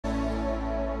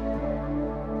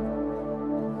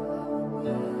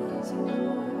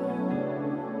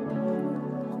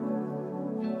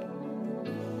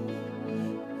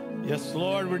Yes,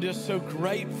 Lord, we're just so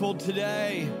grateful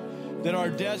today that our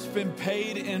debt's been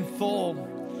paid in full,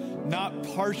 not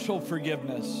partial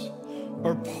forgiveness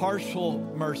or partial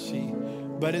mercy,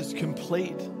 but it's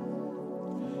complete.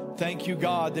 Thank you,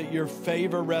 God, that your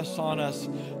favor rests on us,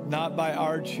 not by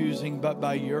our choosing, but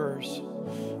by yours.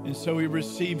 And so we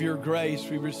receive your grace,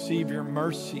 we receive your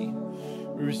mercy,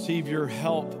 we receive your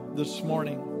help this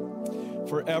morning.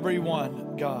 For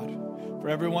everyone, God, for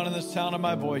everyone in the sound of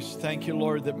my voice, thank you,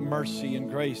 Lord, that mercy and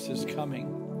grace is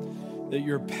coming, that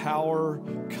your power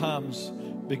comes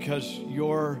because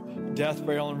your death,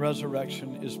 burial, and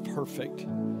resurrection is perfect.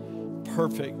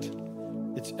 Perfect.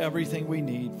 It's everything we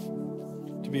need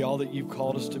to be all that you've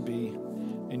called us to be.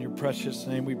 In your precious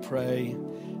name we pray.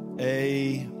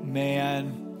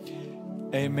 Amen.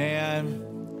 Amen.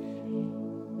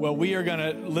 Well, we are going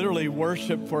to literally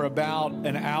worship for about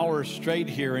an hour straight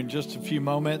here in just a few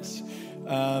moments.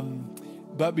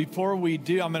 But before we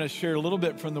do, I'm going to share a little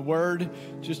bit from the Word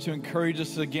just to encourage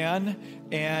us again.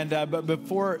 But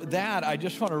before that, I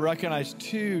just want to recognize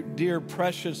two dear,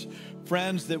 precious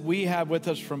friends that we have with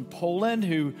us from Poland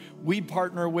who we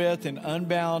partner with in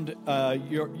Unbound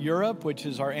Europe, which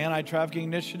is our anti-trafficking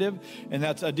initiative. And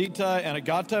that's Adita and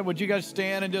Agata. Would you guys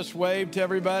stand and just wave to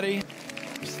everybody?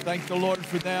 Just thank the Lord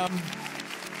for them.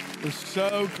 We're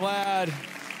so glad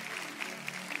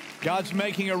God's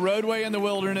making a roadway in the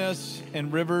wilderness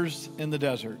and rivers in the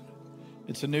desert.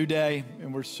 It's a new day,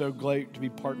 and we're so glad to be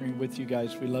partnering with you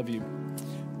guys. We love you.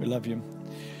 We love you.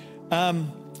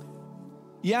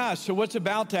 So what's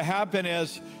about to happen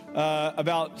is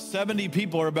about 70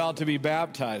 people are about to be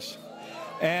baptized.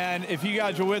 And if you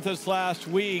guys were with us last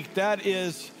week, that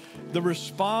is the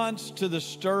response to the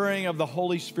stirring of the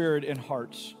Holy Spirit in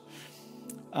hearts.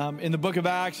 In the book of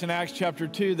Acts, in Acts chapter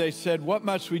 2, they said, what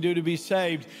must we do to be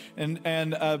saved? And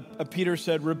Peter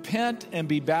said, repent and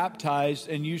be baptized,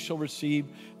 and you shall receive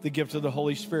the gift of the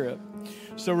Holy Spirit.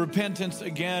 So repentance,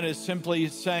 again, is simply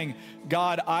saying,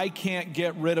 God, I can't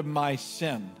get rid of my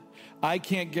sin. I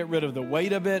can't get rid of the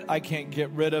weight of it. I can't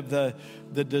get rid of the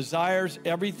desires,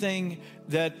 everything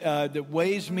that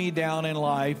weighs me down in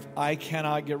life, I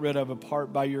cannot get rid of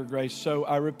apart by your grace. So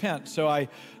I repent. So I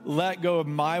let go of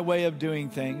my way of doing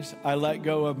things. I let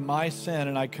go of my sin,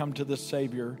 and I come to the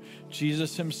Savior,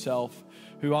 Jesus himself,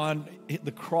 who on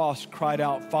the cross cried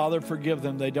out, Father, forgive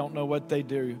them. They don't know what they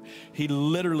do. He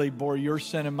literally bore your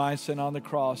sin and my sin on the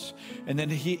cross. And then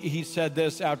he said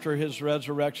this after his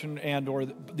resurrection, and or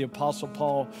the Apostle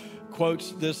Paul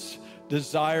quotes this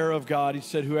desire of God. He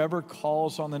said, whoever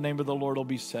calls on the name of the Lord will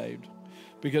be saved.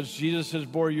 Because Jesus has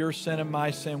bore your sin and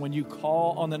my sin. When you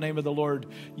call on the name of the Lord,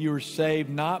 you are saved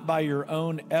not by your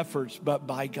own efforts, but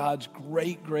by God's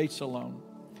great grace alone.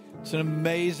 It's an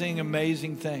amazing,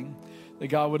 amazing thing that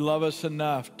God would love us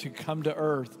enough to come to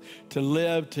earth, to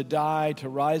live, to die, to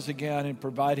rise again, and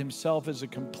provide himself as a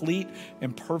complete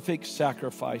and perfect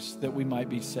sacrifice that we might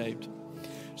be saved.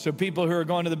 So people who are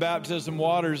going to the baptism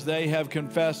waters, they have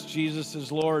confessed Jesus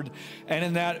as Lord. And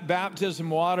in that baptism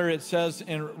water, it says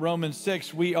in Romans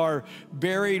 6, we are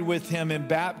buried with him in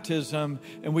baptism,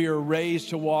 and we are raised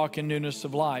to walk in newness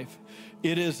of life.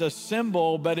 It is a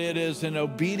symbol, but it is an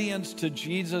obedience to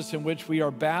Jesus in which we are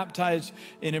baptized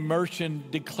in immersion,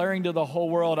 declaring to the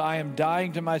whole world, I am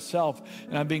dying to myself,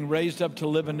 and I'm being raised up to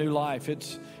live a new life.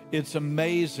 It's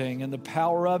amazing, and the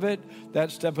power of it, that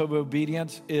step of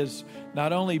obedience, is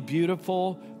not only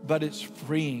beautiful, but it's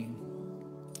freeing.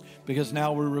 Because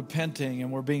now we're repenting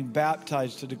and we're being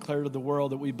baptized to declare to the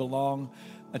world that we belong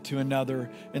to another.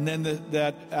 And then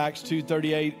that Acts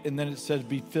 2:38, and then it says,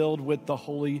 be filled with the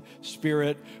Holy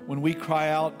Spirit. When we cry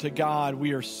out to God,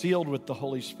 we are sealed with the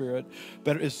Holy Spirit.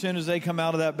 But as soon as they come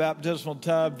out of that baptismal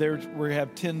tub, we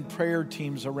have 10 prayer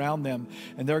teams around them,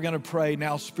 and they're going to pray,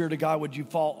 now, Spirit of God, would you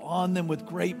fall on them with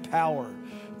great power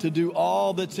to do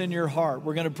all that's in your heart.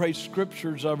 We're going to pray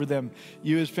scriptures over them.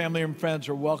 You as family and friends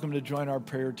are welcome to join our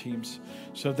prayer teams.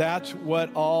 So that's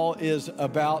what all is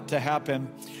about to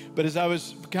happen. But as I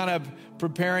was kind of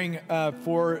preparing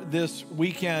for this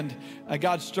weekend,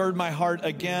 God stirred my heart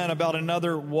again about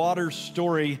another water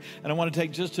story. And I want to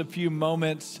take just a few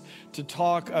moments to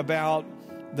talk about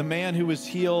the man who was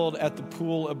healed at the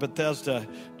Pool of Bethesda.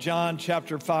 John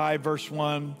chapter 5, verse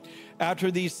 1.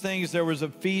 After these things, there was a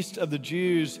feast of the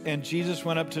Jews, and Jesus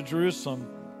went up to Jerusalem.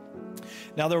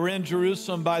 Now there were in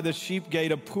Jerusalem by the sheep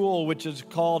gate a pool, which is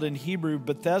called in Hebrew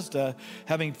Bethesda,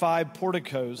 having 5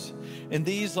 porticos. In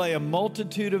these lay a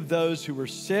multitude of those who were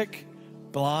sick,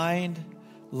 blind,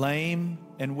 lame,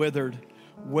 and withered.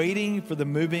 waiting for the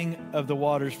moving of the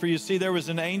waters. For you see, there was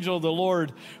an angel of the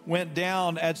Lord went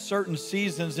down at certain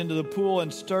seasons into the pool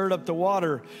and stirred up the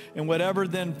water. And whoever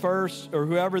then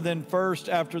first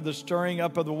after the stirring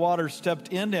up of the water stepped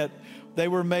in it, they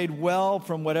were made well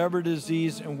from whatever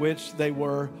disease in which they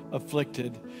were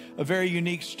afflicted. A very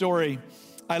unique story.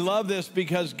 I love this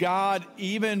because God,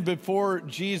 even before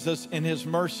Jesus in his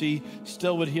mercy,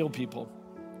 still would heal people.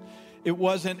 It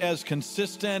wasn't as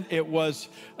consistent. It was,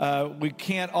 we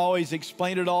can't always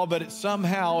explain it all, but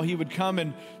somehow he would come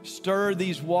and stir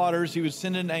these waters. He would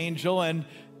send an angel and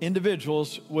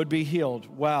individuals would be healed.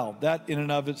 Wow, that in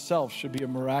and of itself should be a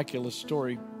miraculous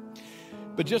story.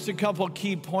 But just a couple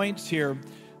key points here.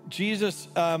 Jesus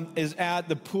is at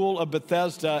the Pool of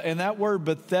Bethesda, and that word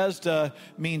Bethesda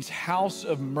means house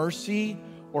of mercy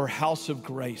or house of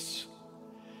grace.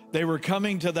 They were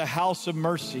coming to the house of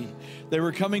mercy. They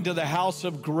were coming to the house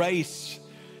of grace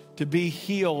to be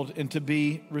healed and to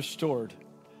be restored.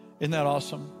 Isn't that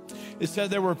awesome? It said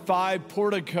there were 5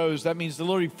 porticos. That means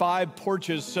literally 5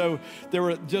 porches. So there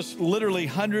were just literally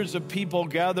hundreds of people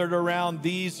gathered around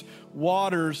these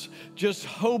waters, just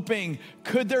hoping,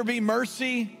 could there be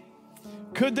mercy?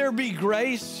 Could there be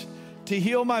grace to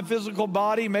heal my physical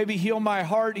body, maybe heal my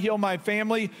heart, heal my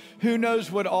family? Who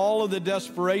knows what all of the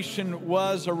desperation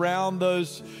was around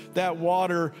that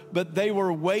water, but they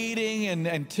were waiting and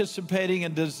anticipating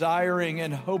and desiring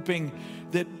and hoping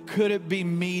that could it be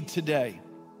me today?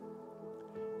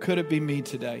 Could it be me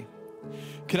today?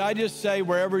 Could I just say,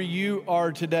 wherever you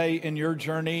are today in your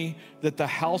journey, that the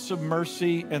house of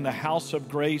mercy and the house of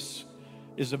grace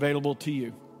is available to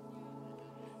you.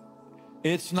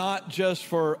 It's not just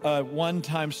for a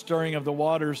one-time stirring of the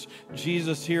waters.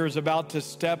 Jesus here is about to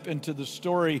step into the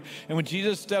story. And when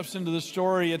Jesus steps into the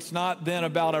story, it's not then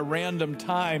about a random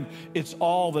time. It's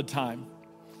all the time.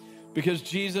 Because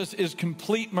Jesus is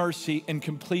complete mercy and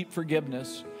complete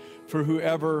forgiveness for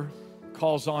whoever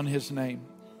calls on his name.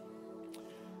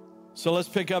 So let's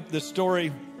pick up the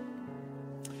story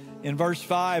in verse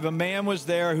 5. A man was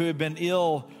there who had been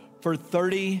ill for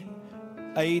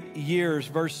 38 years.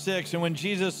 Verse 6, and when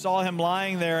Jesus saw him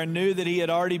lying there and knew that he had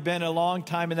already been a long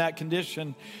time in that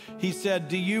condition, he said,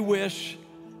 do you wish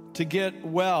to get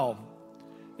well?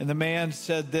 And the man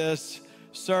said this,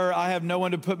 sir, I have no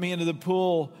one to put me into the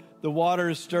pool. The water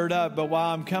is stirred up, but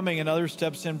while I'm coming, another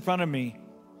steps in front of me.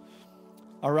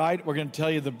 All right, we're going to tell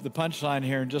you the punchline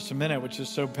here in just a minute, which is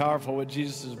so powerful what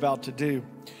Jesus is about to do.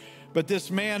 But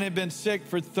this man had been sick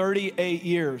for 38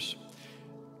 years.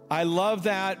 I love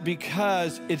that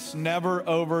because it's never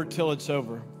over till it's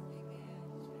over.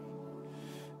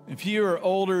 If you are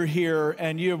older here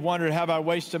and you have wondered, have I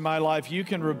wasted my life? You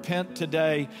can repent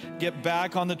today, get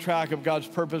back on the track of God's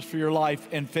purpose for your life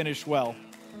and finish well.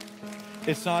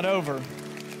 It's not over.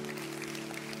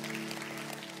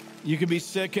 You could be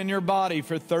sick in your body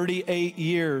for 38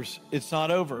 years. It's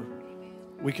not over.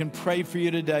 We can pray for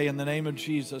you today in the name of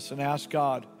Jesus and ask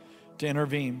God to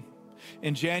intervene.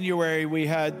 In January, we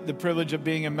had the privilege of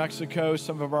being in Mexico,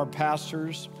 some of our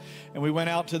pastors, and we went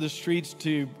out to the streets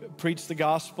to preach the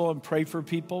gospel and pray for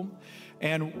people.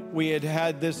 And we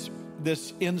had this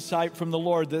insight from the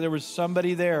Lord that there was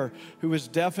somebody there who was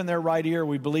deaf in their right ear.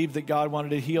 We believed that God wanted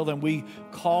to heal them. We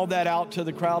called that out to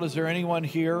the crowd. Is there anyone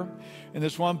here? And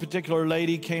this one particular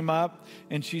lady came up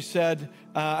and she said,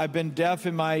 I've been deaf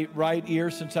in my right ear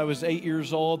since I was 8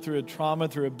 years old through a trauma,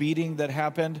 through a beating that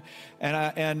happened.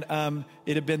 And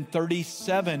it had been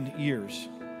 37 years.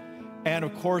 And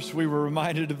of course, we were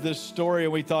reminded of this story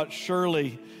and we thought,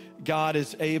 surely God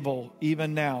is able,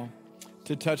 even now,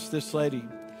 to touch this lady.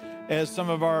 As some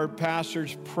of our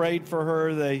pastors prayed for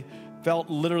her, they felt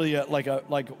literally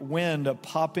like wind, a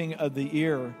popping of the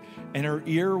ear, and her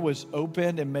ear was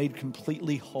opened and made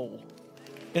completely whole.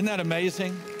 Isn't that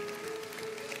amazing?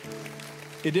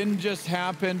 It didn't just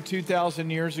happen 2,000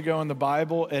 years ago in the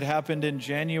Bible. It happened in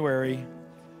January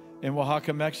in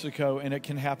Oaxaca, Mexico, and it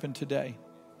can happen today.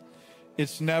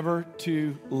 It's never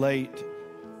too late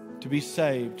to be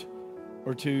saved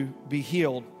or to be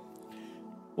healed.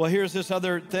 Well, here's this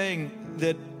other thing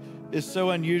that is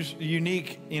so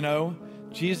unique, you know.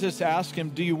 Jesus asked him,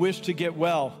 do you wish to get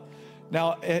well?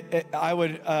 Now,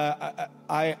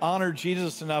 I honor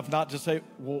Jesus enough not to say,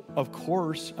 well, of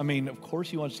course. I mean, of course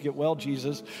he wants to get well,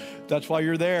 Jesus. That's why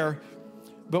you're there.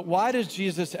 But why does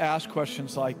Jesus ask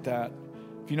questions like that?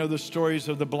 If you know the stories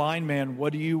of the blind man,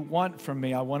 what do you want from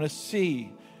me? I want to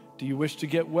see. Do you wish to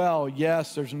get well?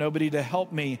 Yes, there's nobody to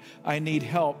help me. I need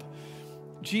help.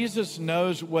 Jesus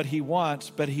knows what he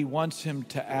wants, but he wants him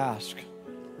to ask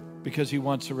because he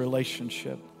wants a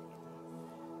relationship.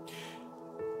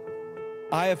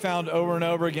 I have found over and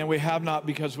over again, we have not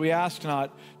because we ask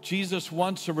not. Jesus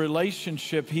wants a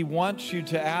relationship. He wants you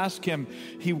to ask him.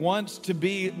 He wants to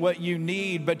be what you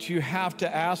need, but you have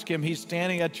to ask him. He's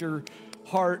standing at your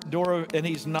heart door and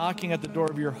he's knocking at the door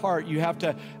of your heart. You have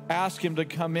to ask him to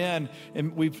come in.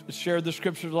 And we've shared the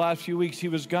scripture the last few weeks. He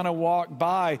was going to walk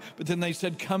by, but then they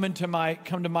said, come to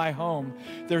my home.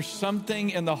 There's something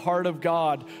in the heart of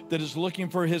God that is looking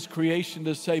for his creation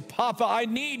to say, Papa, I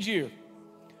need you.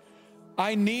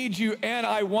 I need you and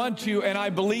I want you and I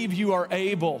believe you are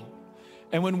able.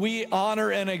 And when we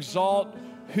honor and exalt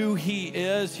who he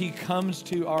is, he comes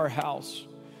to our house.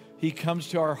 He comes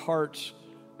to our hearts,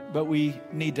 but we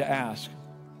need to ask.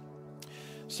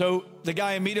 So the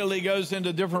guy immediately goes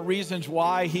into different reasons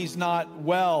why he's not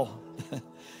well.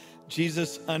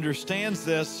 Jesus understands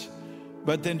this,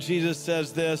 but then Jesus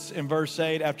says this in verse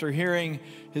 8, after hearing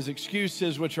his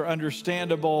excuses, which are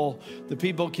understandable. The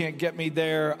people can't get me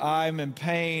there. I'm in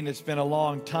pain. It's been a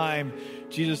long time.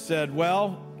 Jesus said,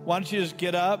 well, why don't you just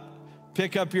get up,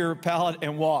 pick up your pallet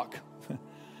and walk.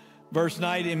 Verse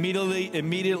 9,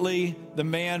 immediately the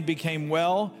man became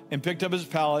well and picked up his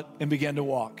pallet and began to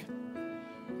walk.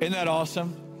 Isn't that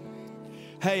awesome?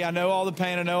 Hey, I know all the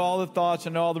pain. I know all the thoughts. I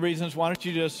know all the reasons. Why don't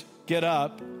you just get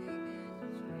up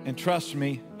and trust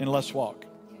me and let's walk.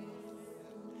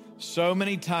 So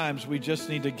many times we just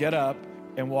need to get up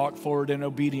and walk forward in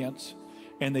obedience,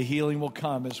 and the healing will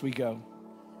come as we go.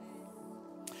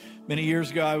 Many years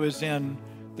ago, I was in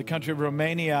the country of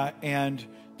Romania, and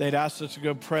they'd asked us to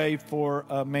go pray for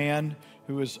a man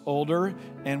who was older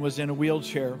and was in a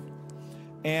wheelchair.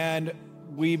 And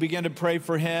we began to pray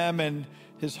for him, and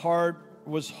his heart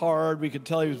was hard. We could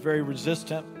tell he was very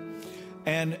resistant.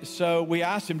 And so we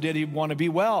asked him, did he want to be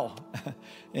well?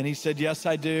 And he said, yes,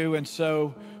 I do. And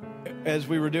so as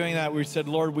we were doing that, we said,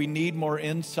 Lord, we need more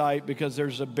insight because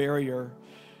there's a barrier.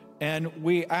 And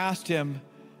we asked him,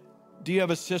 do you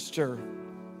have a sister?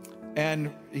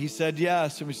 And he said,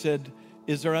 yes. And we said,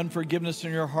 is there unforgiveness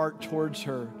in your heart towards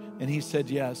her? And he said,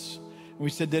 yes. And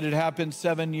we said, did it happen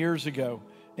 7 years ago?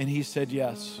 And he said,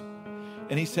 yes.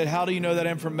 And he said, how do you know that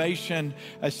information?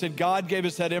 I said, God gave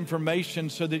us that information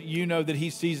so that you know that he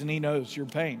sees and he knows your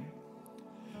pain.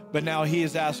 But now he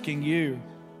is asking you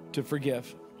to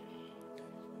forgive.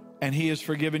 And he has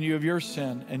forgiven you of your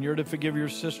sin, and you're to forgive your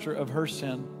sister of her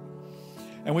sin.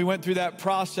 And we went through that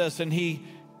process, and he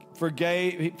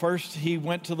forgave. First, he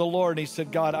went to the Lord, and he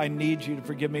said, God, I need you to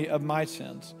forgive me of my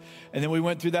sins. And then we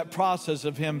went through that process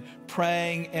of him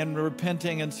praying and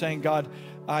repenting and saying, God,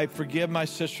 I forgive my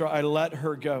sister. I let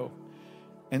her go.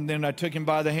 And then I took him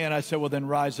by the hand. I said, well, then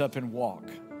rise up and walk.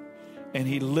 And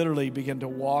he literally began to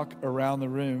walk around the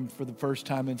room for the first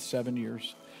time in 7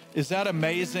 years. Is that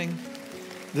amazing?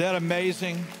 Is that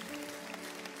amazing?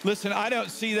 Listen, I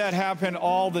don't see that happen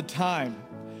all the time,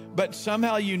 but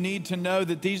somehow you need to know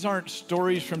that these aren't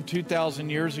stories from 2,000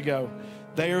 years ago.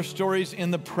 They are stories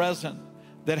in the present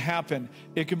that happen.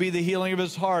 It could be the healing of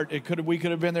his heart. We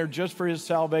could have been there just for his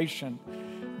salvation.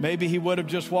 Maybe he would have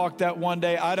just walked that one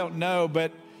day. I don't know,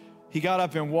 but he got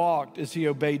up and walked as he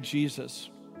obeyed Jesus.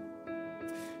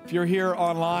 If you're here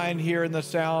online, hearing the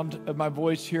sound of my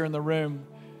voice here in the room,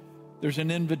 there's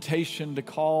an invitation to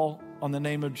call on the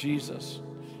name of Jesus.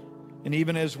 And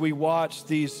even as we watch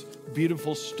these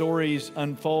beautiful stories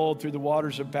unfold through the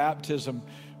waters of baptism,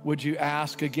 would you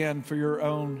ask again for your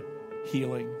own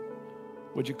healing?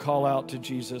 Would you call out to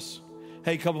Jesus?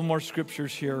 Hey, a couple more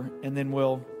scriptures here, and then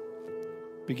we'll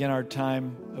begin our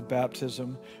time of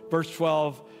baptism. Verse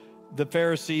 12, the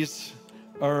Pharisees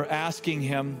are asking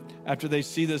him after they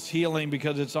see this healing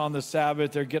because it's on the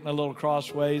Sabbath. They're getting a little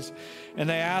crossways. And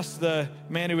they ask the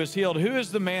man who was healed, who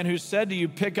is the man who said to you,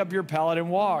 pick up your pallet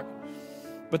and walk?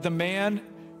 But the man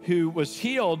who was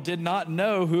healed did not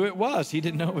know who it was. He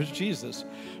didn't know it was Jesus.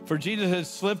 For Jesus had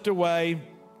slipped away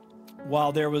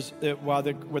while there was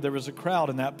a crowd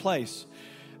in that place.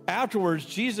 Afterwards,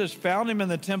 Jesus found him in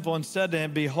the temple and said to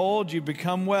him, behold, you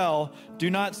become well. Do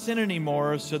not sin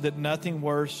anymore so that nothing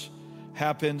worse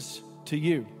happens to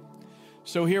you.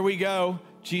 So here we go.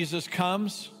 Jesus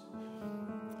comes.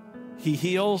 He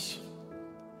heals.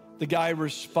 The guy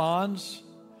responds.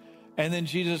 And then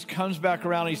Jesus comes back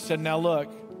around. And he said, now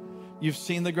look, you've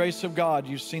seen the grace of God.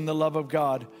 You've seen the love of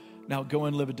God. Now go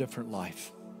and live a different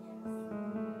life.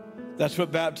 That's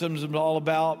what baptism is all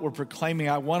about. We're proclaiming,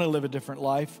 I want to live a different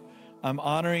life. I'm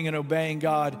honoring and obeying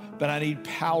God, but I need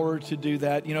power to do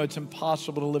that. You know, it's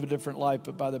impossible to live a different life,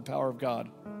 but by the power of God.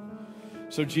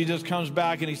 So Jesus comes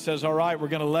back and he says, all right, we're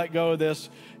going to let go of this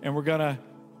and we're going to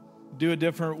do a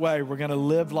different way. We're going to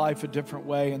live life a different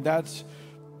way. And that's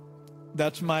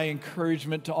That's my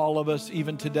encouragement to all of us,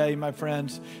 even today, my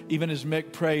friends. Even as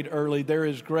Mick prayed early, there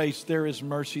is grace, there is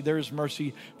mercy. There is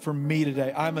mercy for me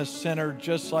today. I'm a sinner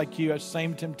just like you.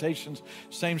 Same temptations,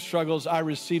 same struggles. I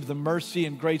receive the mercy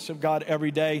and grace of God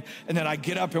every day. And then I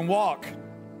get up and walk.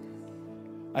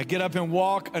 I get up and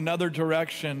walk another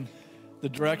direction, the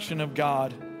direction of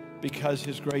God, because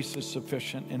his grace is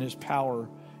sufficient and his power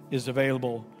is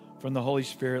available from the Holy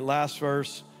Spirit. Last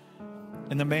verse.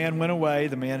 And the man went away,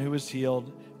 the man who was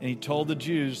healed, and he told the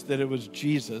Jews that it was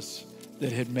Jesus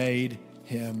that had made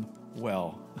him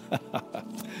well.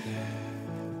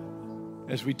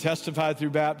 As we testify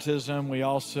through baptism, we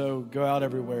also go out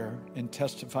everywhere and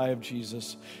testify of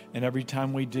Jesus. And every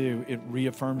time we do, it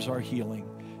reaffirms our healing,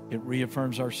 it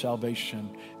reaffirms our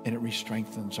salvation, and it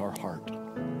re-strengthens our heart.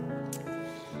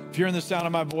 If you're in the sound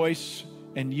of my voice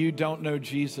and you don't know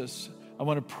Jesus, I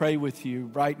want to pray with you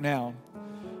right now.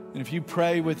 And if you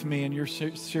pray with me and you're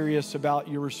serious about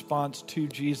your response to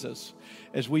Jesus,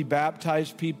 as we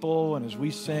baptize people and as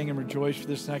we sing and rejoice for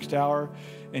this next hour,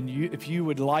 and if you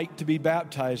would like to be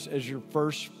baptized as your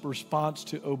first response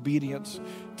to obedience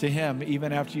to him,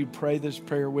 even after you pray this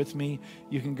prayer with me,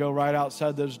 you can go right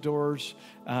outside those doors.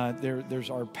 There's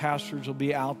our pastors will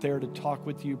be out there to talk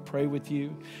with you, pray with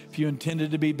you. If you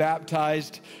intended to be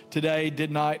baptized today,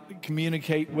 did not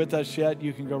communicate with us yet,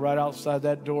 you can go right outside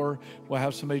that door. We'll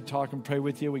have somebody talk and pray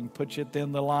with you. We can put you at the end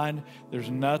of the line. There's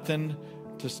nothing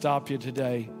to stop you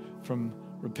today from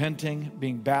repenting,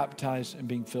 being baptized, and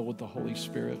being filled with the Holy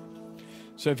Spirit.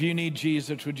 So if you need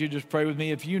Jesus, would you just pray with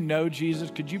me? If you know Jesus,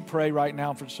 could you pray right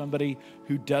now for somebody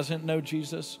who doesn't know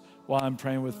Jesus while I'm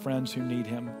praying with friends who need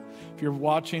him? If you're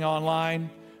watching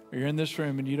online or you're in this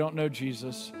room and you don't know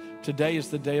Jesus, today is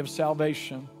the day of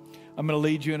salvation. I'm going to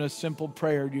lead you in a simple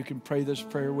prayer. You can pray this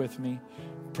prayer with me.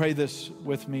 Pray this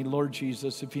with me. Lord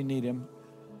Jesus, if you need him.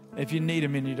 If you need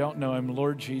him and you don't know him,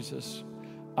 Lord Jesus,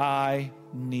 I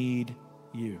need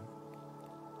you.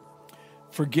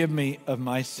 Forgive me of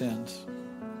my sins.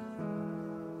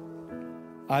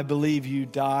 I believe you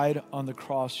died on the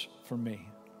cross for me.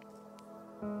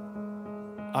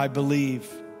 I believe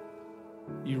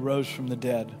you rose from the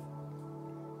dead.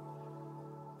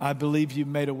 I believe you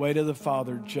made a way to the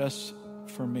Father just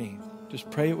for me. Just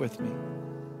pray it with me.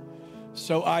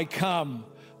 So I come,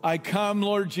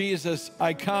 Lord Jesus,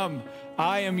 I come.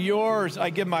 I am yours.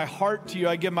 I give my heart to you.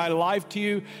 I give my life to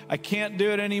you. I can't do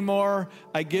it anymore.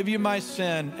 I give you my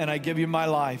sin and I give you my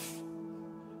life.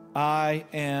 I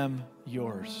am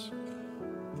yours.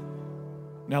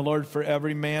 Now, Lord, for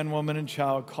every man, woman, and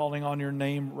child calling on your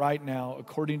name right now,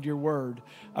 according to your word,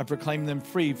 I proclaim them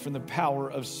free from the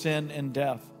power of sin and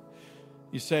death.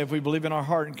 You say, if we believe in our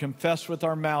heart and confess with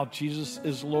our mouth, Jesus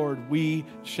is Lord, we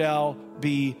shall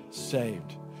be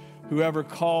saved. Whoever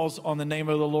calls on the name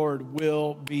of the Lord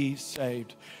will be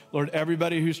saved. Lord,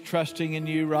 everybody who's trusting in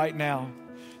you right now,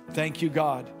 thank you,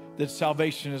 God, that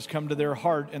salvation has come to their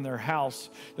heart and their house,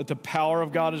 that the power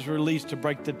of God is released to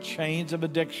break the chains of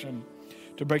addiction,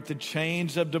 to break the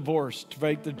chains of divorce, to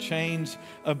break the chains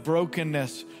of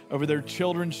brokenness over their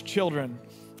children's children.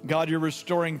 God, you're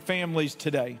restoring families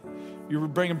today. You're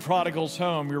bringing prodigals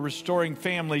home. You're restoring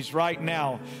families right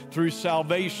now through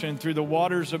salvation, through the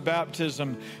waters of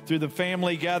baptism, through the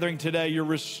family gathering today. You're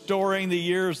restoring the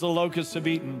years the locusts have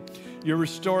eaten. You're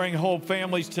restoring whole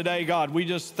families today, God. We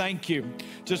just thank you.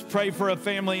 Just pray for a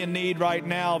family in need right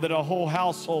now, that a whole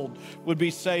household would be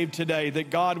saved today,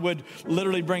 that God would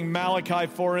literally bring Malachi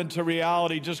 4 into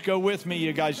reality. Just go with me,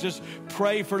 you guys. Just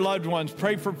pray for loved ones.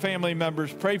 Pray for family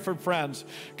members. Pray for friends.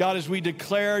 God, as we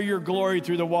declare your glory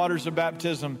through the waters of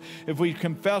baptism, if we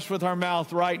confess with our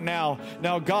mouth right now,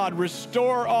 God,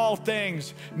 restore all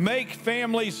things. Make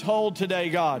families whole today,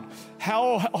 God.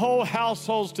 Whole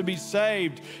households to be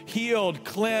saved, healed,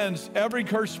 cleansed, every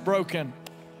curse broken,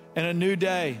 and a new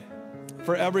day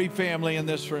for every family in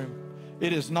this room.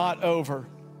 It is not over.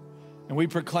 And we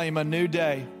proclaim a new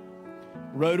day,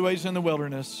 roadways in the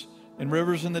wilderness and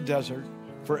rivers in the desert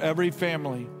for every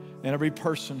family and every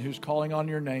person who's calling on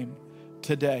your name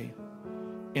today.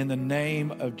 In the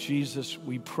name of Jesus,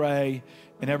 we pray.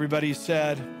 And everybody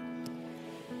said,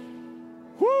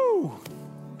 whoo!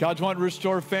 God's wanting to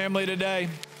restore family today.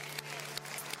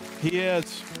 He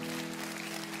is.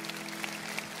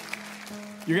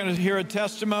 You're going to hear a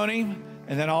testimony,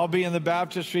 and then I'll be in the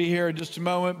baptistry here in just a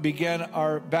moment, begin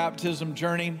our baptism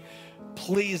journey.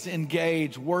 Please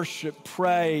engage, worship,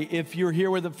 pray. If you're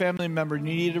here with a family member and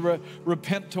you need to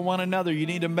repent to one another, you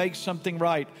need to make something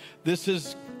right. This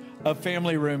is a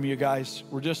family room, you guys.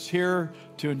 We're just here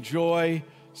to enjoy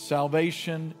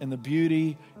salvation and the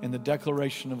beauty and the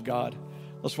declaration of God.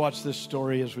 Let's watch this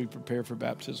story as we prepare for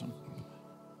baptism.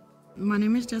 My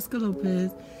name is Jessica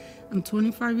Lopez. I'm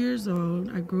 25 years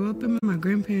old. I grew up with my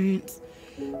grandparents.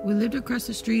 We lived across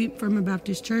the street from a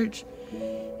Baptist church,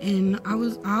 and I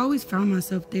always found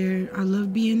myself there. I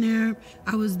loved being there.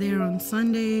 I was there on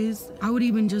Sundays. I would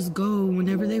even just go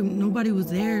whenever nobody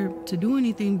was there to do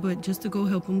anything, but just to go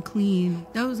help them clean.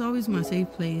 That was always my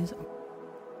safe place.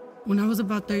 When I was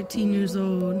about 13 years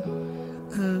old,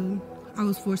 I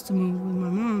was forced to move with my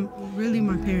mom. Really,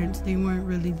 my parents, they weren't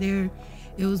really there.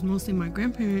 It was mostly my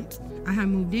grandparents. I had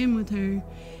moved in with her,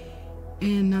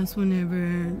 and that's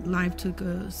whenever life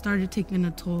started taking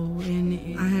a toll,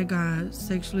 and I had got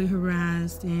sexually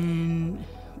harassed and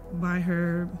by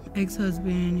her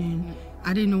ex-husband, and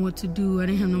I didn't know what to do. I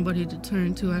didn't have nobody to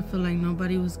turn to. I feel like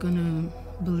nobody was gonna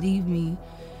believe me.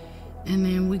 And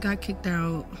then we got kicked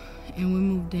out, and we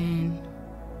moved in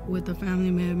with a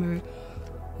family member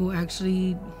who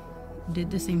actually did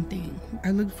the same thing. I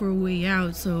looked for a way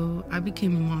out, so I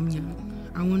became a mom young.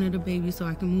 I wanted a baby so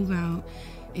I could move out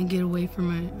and get away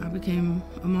from it. I became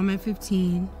a mom at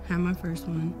 15, had my first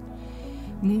one,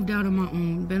 moved out on my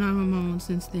own, been out on my own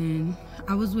since then.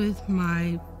 I was with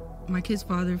my kid's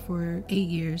father for 8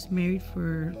 years, married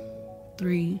for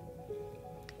 3.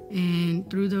 And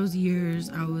through those years,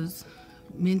 I was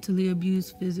mentally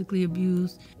abused, physically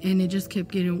abused, and it just kept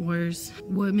getting worse.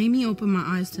 What made me open my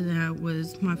eyes to that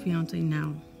was my fiance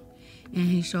now. And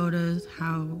he showed us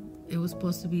how it was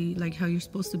supposed to be, like how you're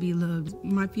supposed to be loved.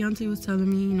 My fiance was telling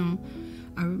me,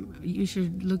 you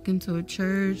should look into a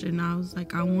church, and I was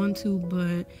like, I want to,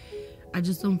 but I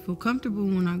just don't feel comfortable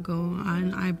when I go.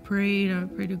 I prayed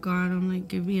to God. I'm like,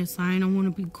 give me a sign. I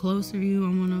want to be closer to you.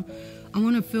 I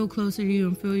want to feel closer to you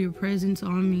and feel your presence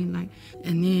on me.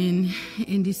 And then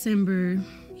in December,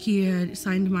 he had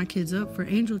signed my kids up for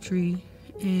Angel Tree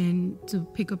and to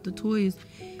pick up the toys.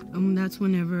 That's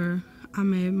whenever I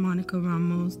met Monica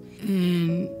Ramos.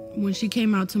 And when she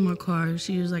came out to my car,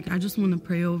 she was like, I just want to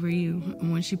pray over you.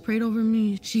 And when she prayed over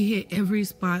me, she hit every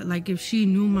spot. Like if she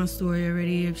knew my story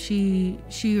already, if she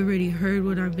already heard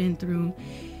what I've been through.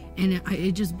 And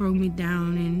it just broke me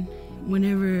down. And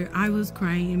whenever I was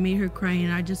crying, it made her cry.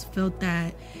 And I just felt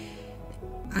that,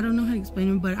 I don't know how to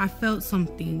explain it, but I felt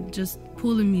something just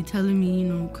pulling me, telling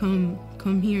me,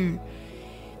 come here.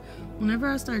 Whenever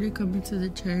I started coming to the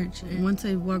church, and once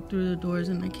I walked through the doors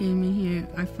and I came in here,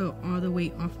 I felt all the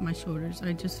weight off my shoulders.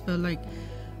 I just felt like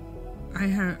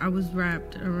I was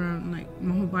wrapped around, like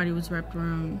my whole body was wrapped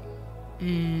around,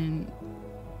 and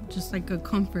just like a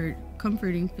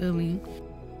comforting feeling.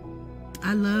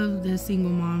 I love the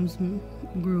single moms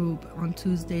group on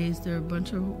Tuesdays. There are a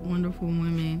bunch of wonderful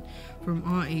women from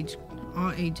all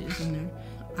ages in there.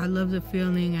 I love the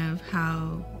feeling of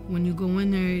how when you go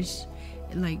in there, it's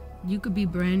like you could be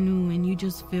brand new and you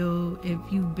just feel, if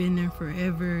you've been there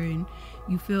forever and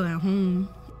you feel at home.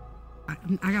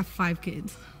 I got 5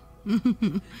 kids.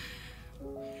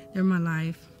 They're my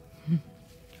life.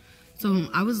 So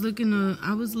I was looking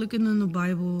in the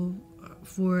Bible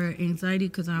for anxiety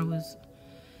because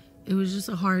it was just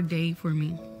a hard day for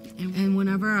me. And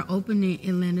whenever I opened it,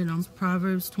 it landed on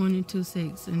Proverbs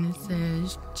 22:6, and it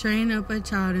says, train up a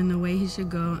child in the way he should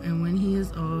go, and when he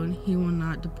is old, he will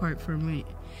not depart from it.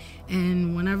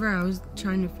 And whenever I was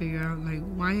trying to figure out, like,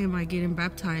 why am I getting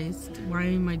baptized? Why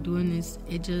am I doing this?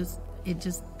 It just,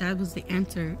 that was the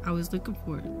answer I was looking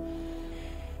for.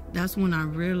 That's when I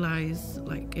realized,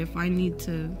 like, if I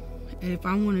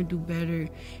want to do better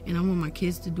and I want my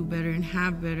kids to do better and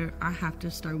have better, I have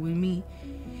to start with me.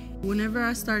 Whenever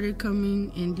I started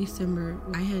coming in December,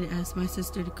 I had asked my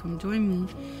sister to come join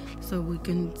me so we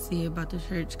can see about the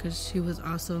church, because she was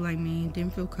also like me,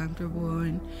 didn't feel comfortable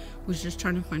and was just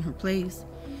trying to find her place.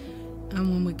 And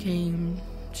when we came,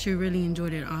 she really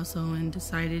enjoyed it also and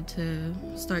decided to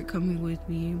start coming with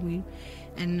me.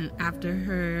 And after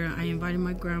her, I invited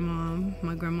my grandma.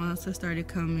 My grandma also started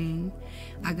coming.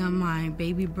 I got my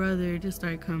baby brother to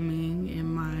start coming,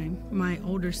 and my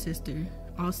older sister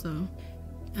also.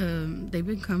 They've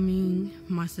been coming.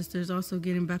 My sister's also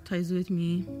getting baptized with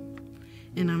me,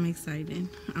 and I'm excited.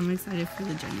 I'm excited for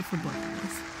the journey for both of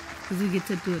us, because we get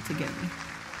to do it together.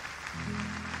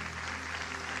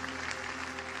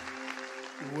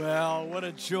 Well, what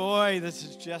a joy. This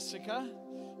is Jessica.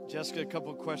 Jessica, a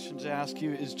couple of questions to ask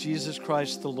you. Is Jesus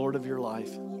Christ the Lord of your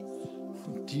life?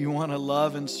 Do you want to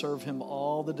love and serve him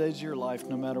all the days of your life,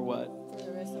 no matter what? For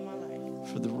the rest of my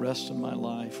life. For the rest of my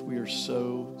life. We are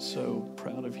so, so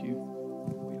proud of you.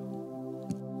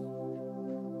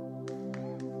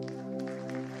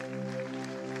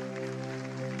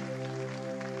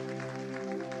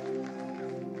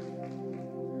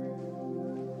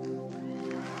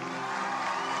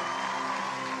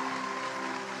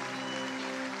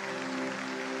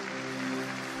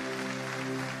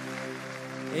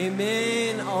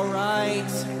 Amen. All right.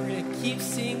 We're going to keep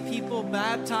seeing people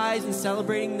baptized and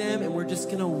celebrating them, and we're just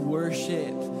going to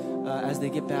worship as they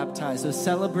get baptized. So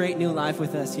celebrate new life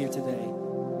with us here today.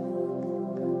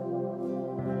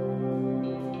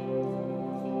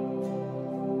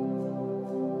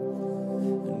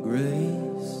 And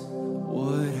grace,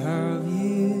 what have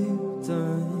you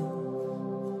done?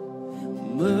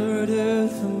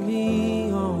 Murdered for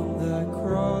me on that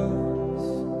cross,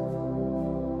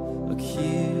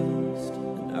 accused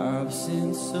and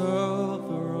absence of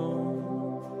the wrong,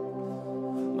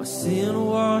 my sin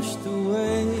washed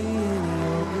away in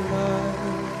your blood.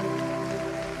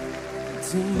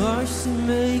 Too much to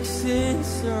make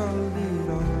sense of it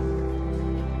all.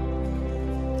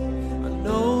 I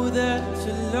know that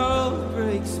your love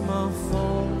breaks my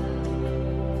fall.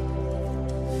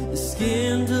 The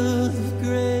scandal of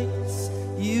grace,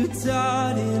 you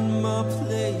died in my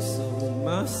place, oh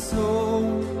my soul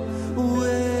will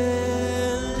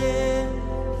live.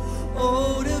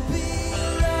 Oh, to be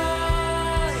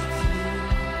like you,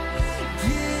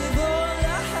 give all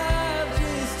I have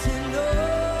just to know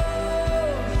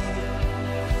you.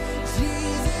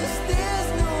 Jesus, there's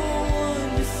no one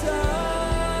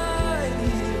beside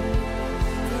you.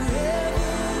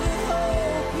 Forever the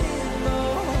hope in my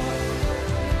heart.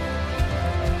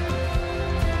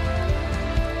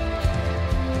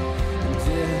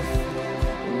 Death,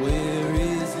 where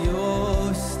is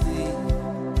your sting?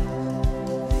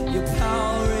 Your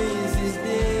power is as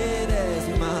dead as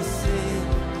my sin.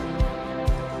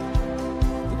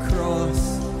 The cross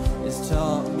has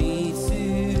taught me to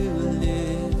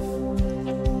live.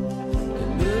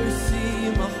 And mercy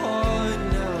in my heart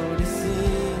now to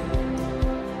sing.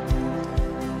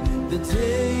 The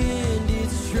day and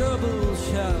its trouble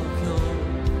shall come.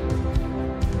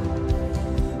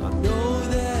 I know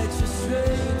that your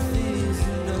strength is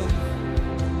enough.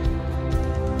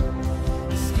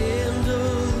 The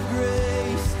scandal of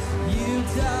grace, you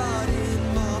died in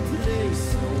my place,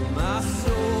 so my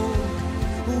soul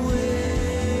will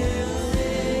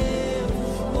live.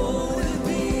 Oh, to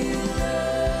be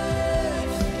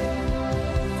like you,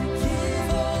 give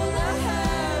all I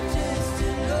have just to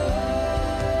know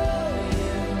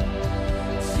you.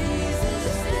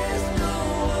 Jesus, there's no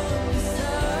one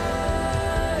beside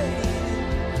you.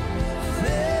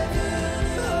 Forever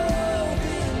the hope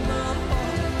in my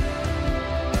heart.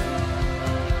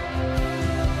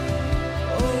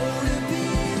 Oh, to be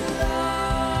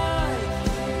like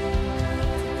you,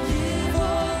 give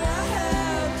all I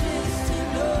have just to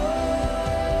know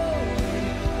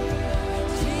you.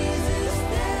 Jesus,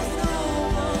 there's no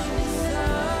one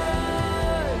beside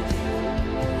you.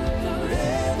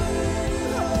 Forever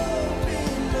the hope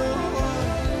in my heart.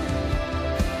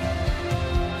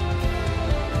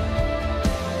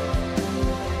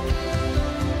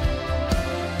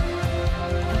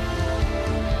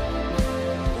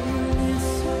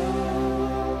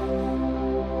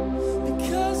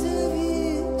 Because of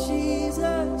you,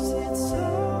 Jesus, it's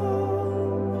all.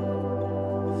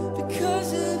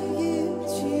 Because of you,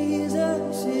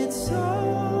 Jesus, it's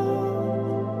all.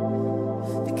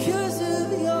 Because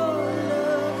of your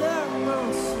love that my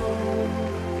soul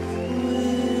will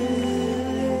live.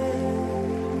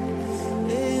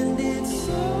 And it's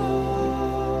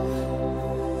all.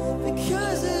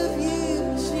 Because of you,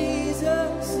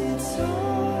 Jesus, it's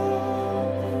all.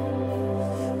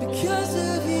 Because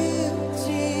of you,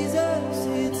 Jesus,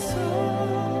 it's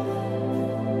all.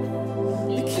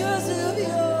 Because of your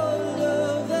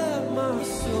love that my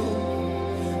soul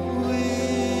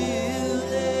will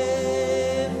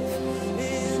live.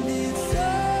 And it's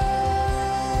all.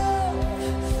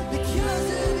 Because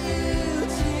of you,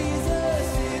 Jesus,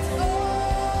 it's all.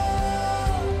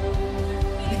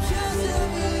 Because of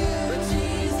you,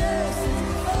 Jesus,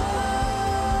 it's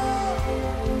all.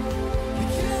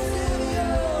 Because of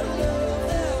your love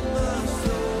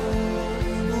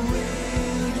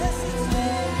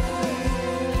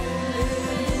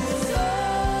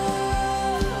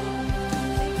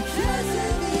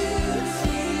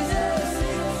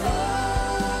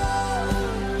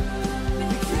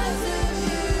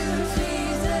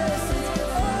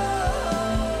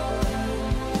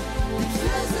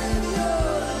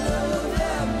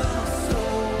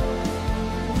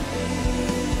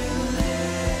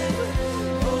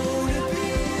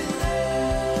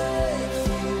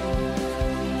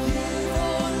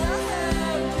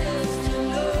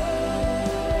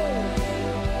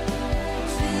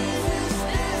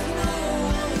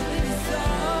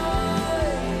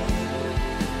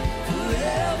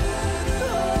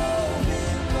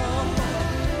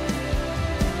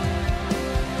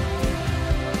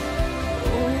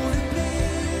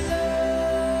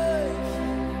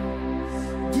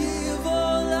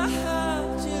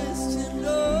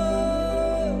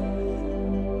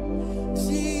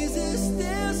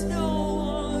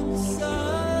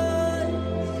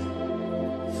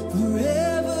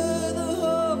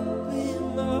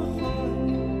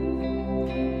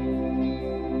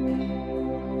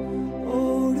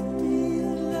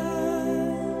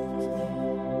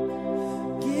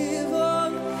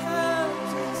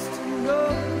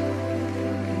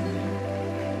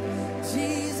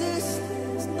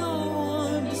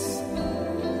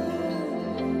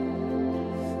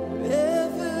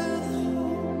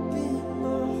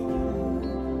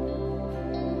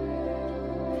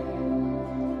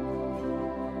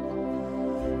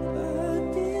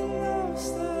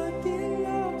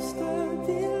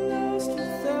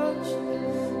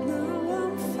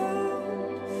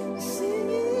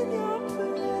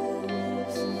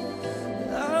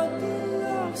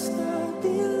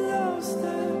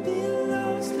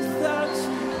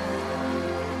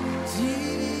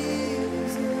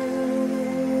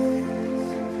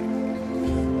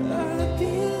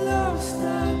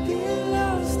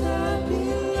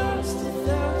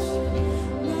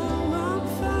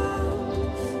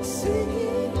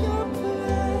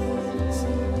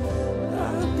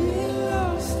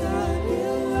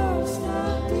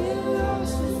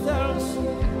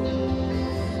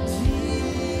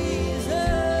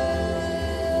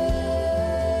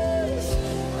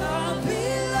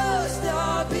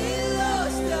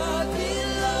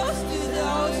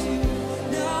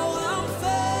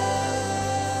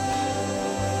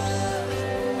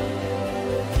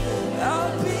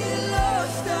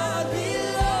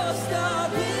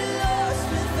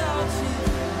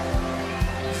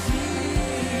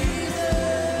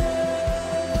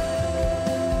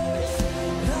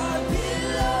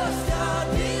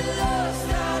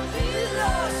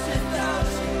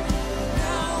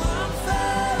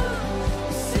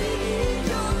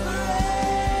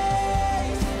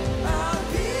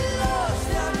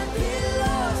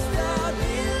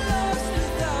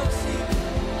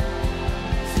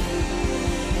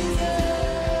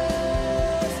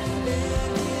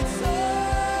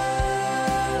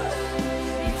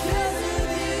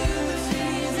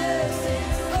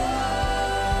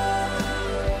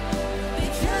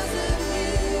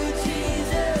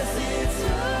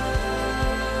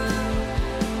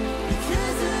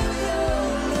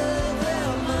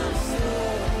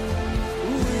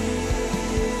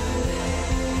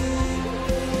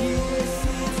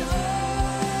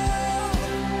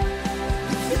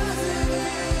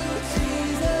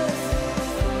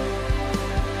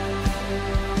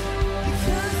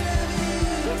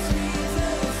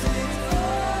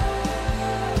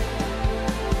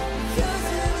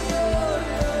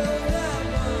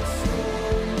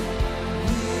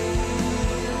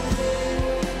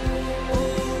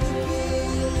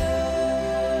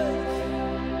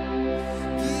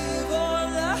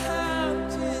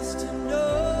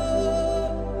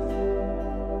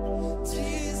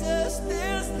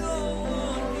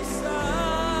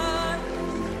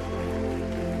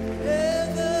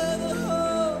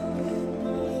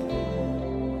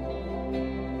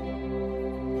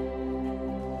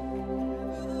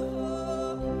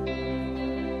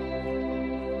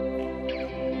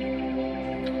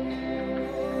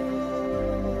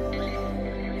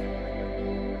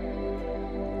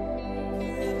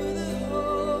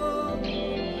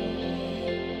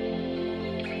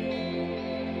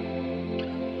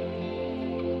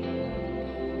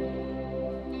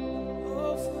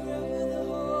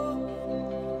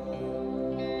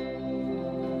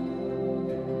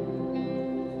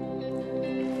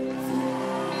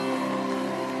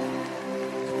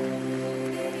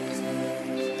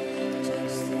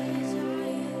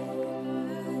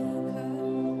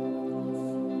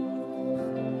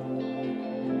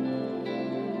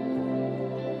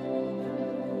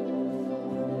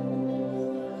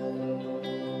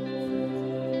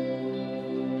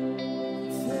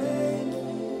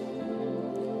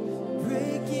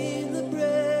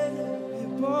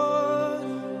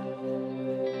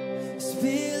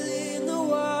spilling the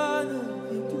water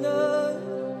of your blood.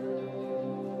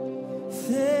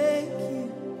 Thank you,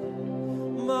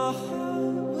 my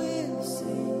heart will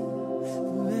sing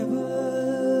forever.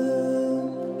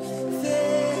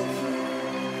 Thank you,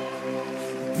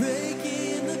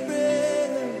 breaking the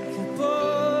bread of your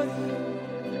body,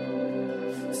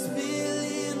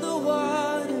 spilling the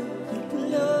water of your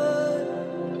blood.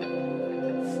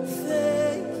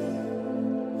 Thank you,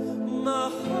 my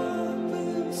heart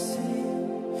will sing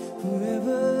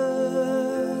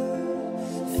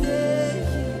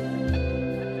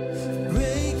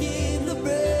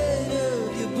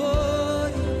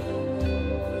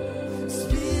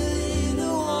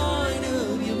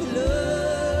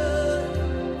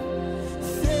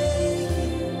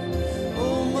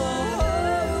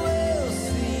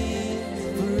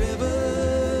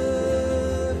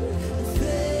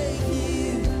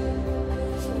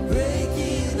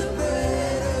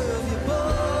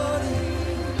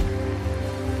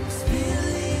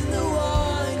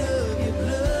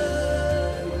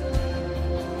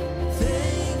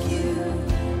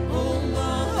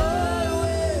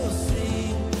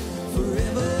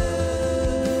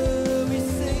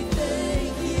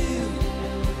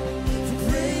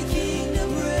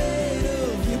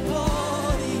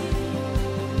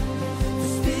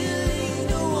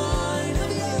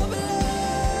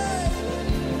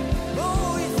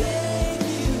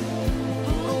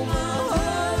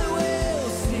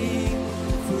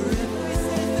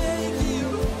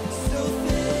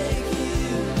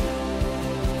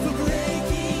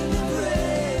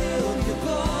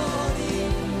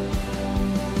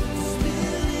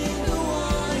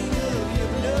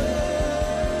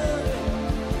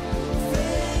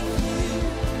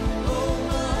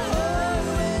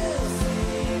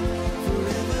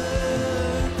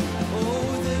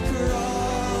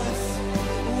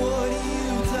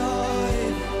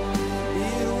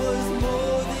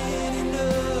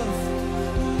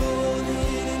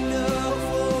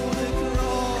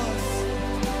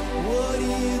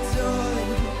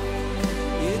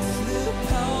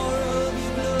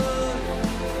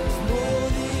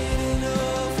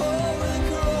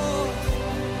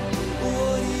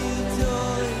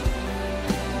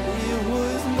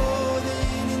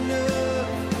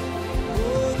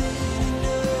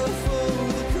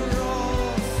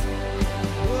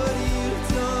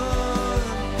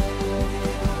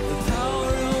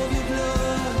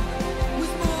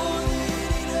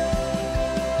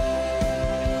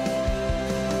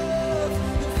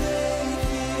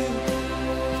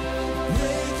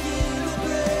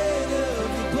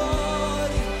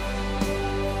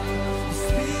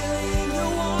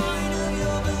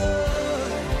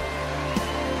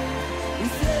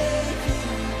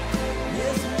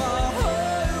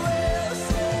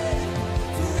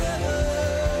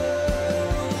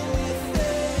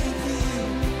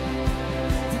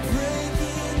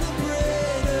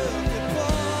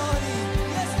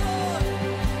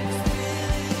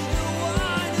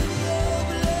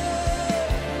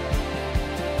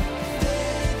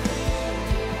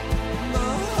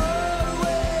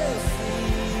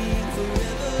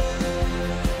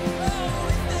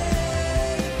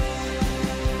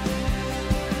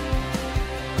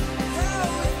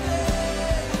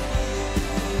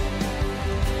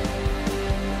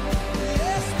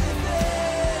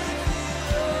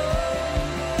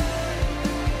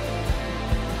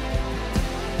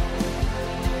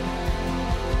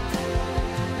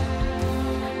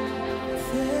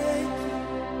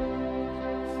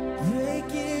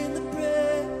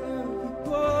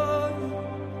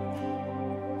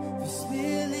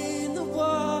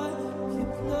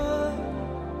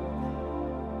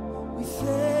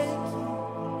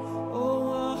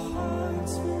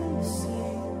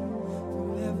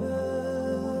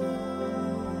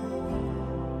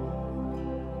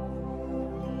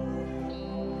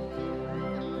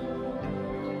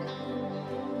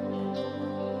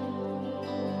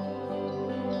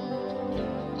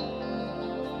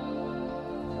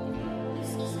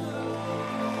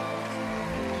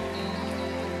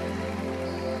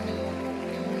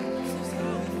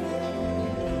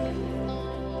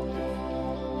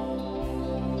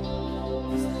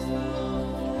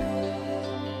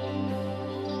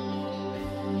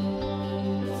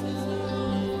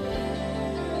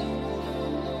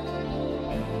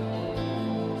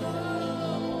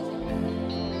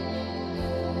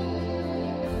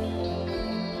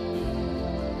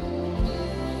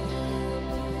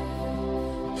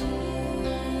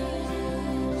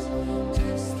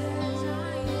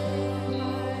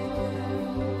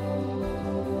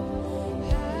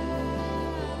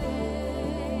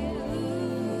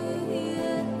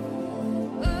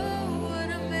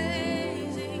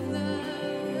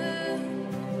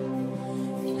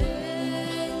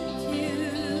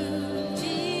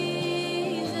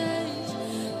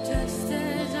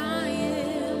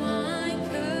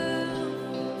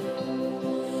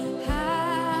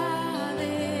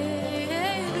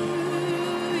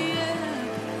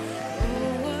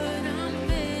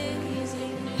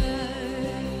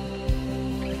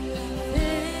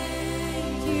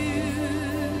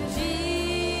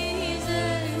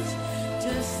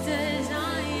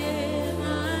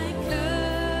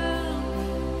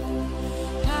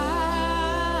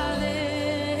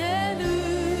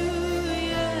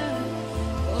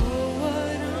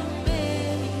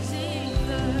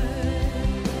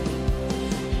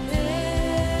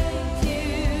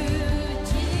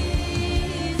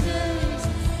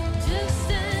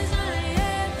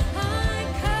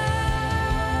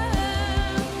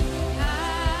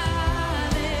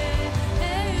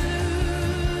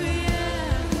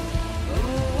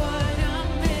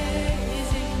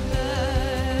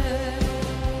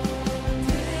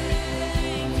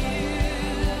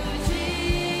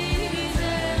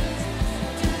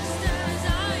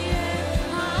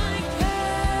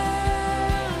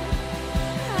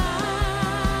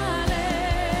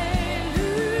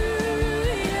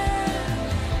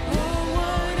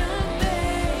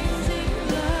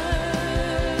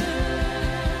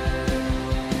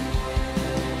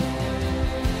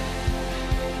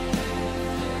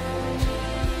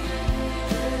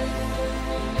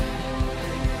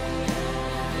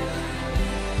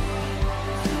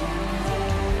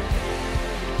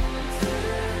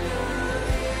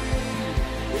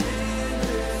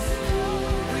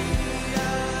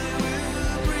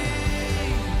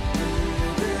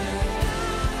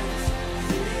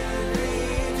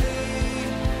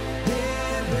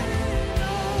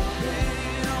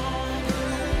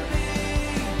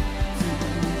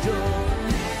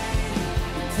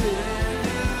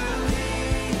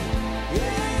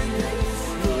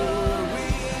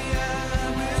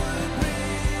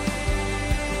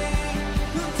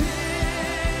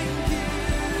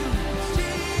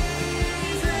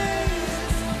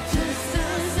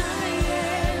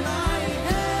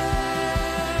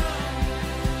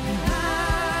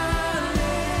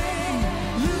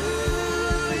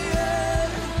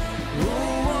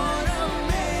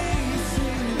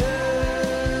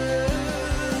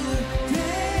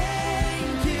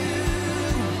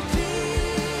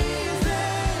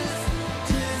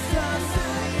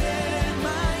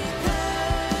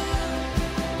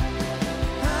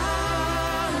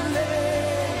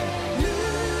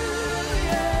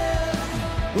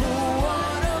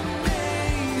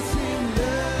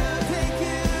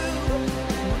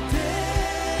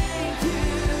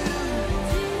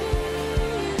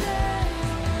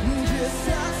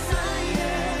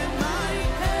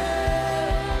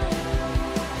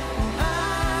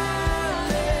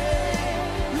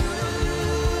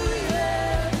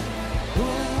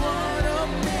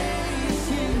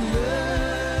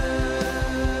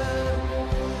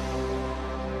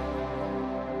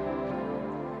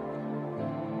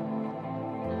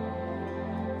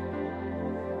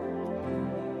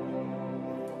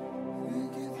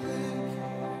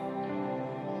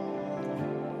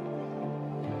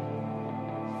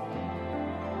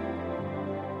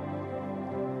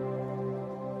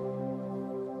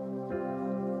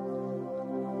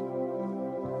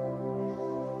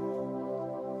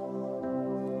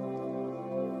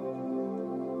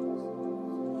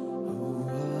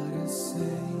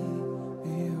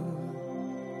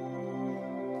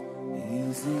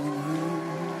He's in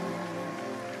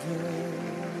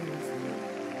wonderful.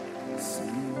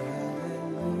 Sing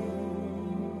hallelujah.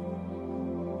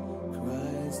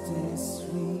 Christ is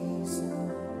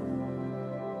risen.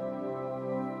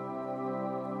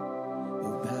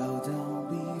 Oh, bow down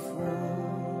before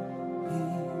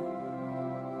him,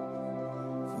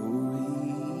 for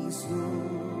he's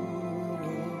Lord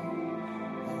of all.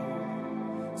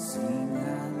 Sing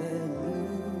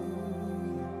hallelujah.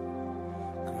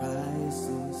 Christ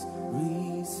is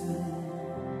risen.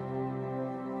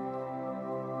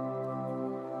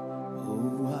 Oh,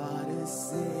 what a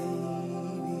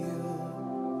Savior.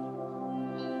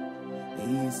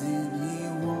 Isn't he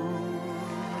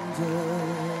wonderful?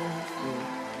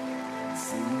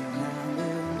 Sing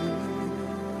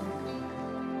hallelujah.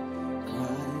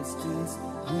 Christ is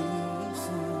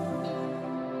risen.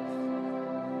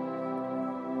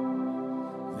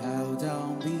 Bow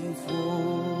down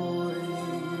before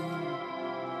him,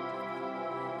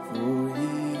 for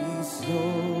he is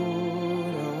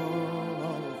Lord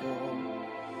of all.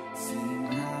 Sing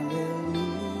hallelujah.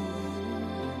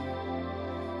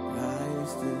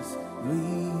 Christ is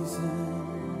risen.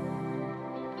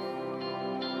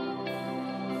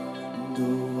 And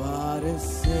oh, what a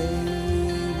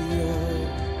Savior.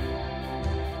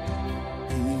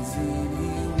 Isn't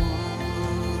he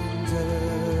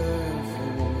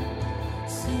wonderful?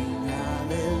 Sing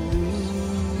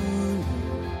hallelujah.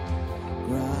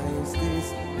 Christ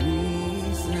is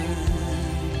risen.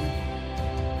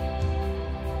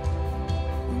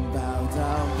 Bow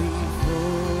down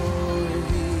before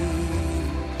him,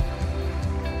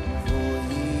 for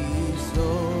he is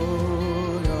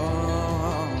Lord of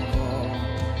all.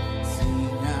 Sing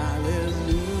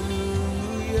hallelujah.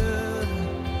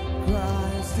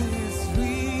 Christ is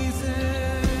risen.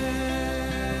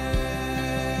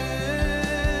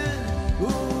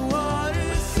 Oh, what a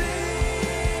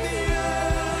Savior.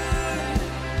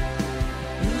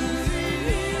 Isn't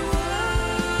he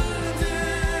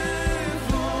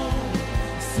wonderful?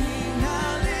 Sing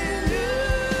hallelujah.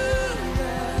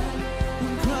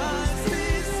 Christ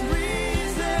is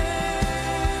risen.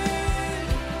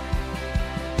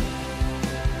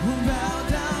 Bow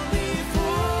down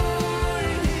before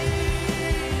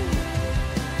him,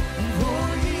 for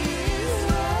he is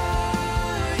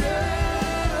Lord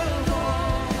of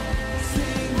all.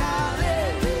 Sing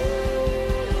hallelujah.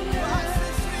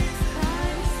 Christ is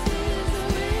risen.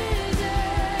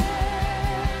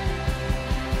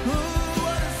 Oh,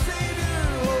 what a Savior.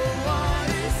 Oh, what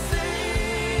a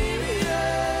Savior.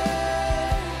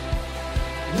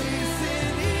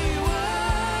 Isn't he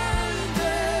wonderful?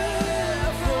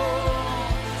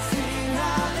 Sing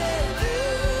hallelujah.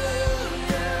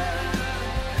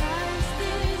 Christ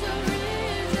is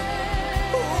risen.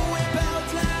 Oh, we bow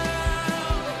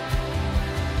down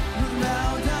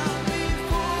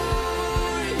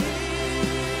before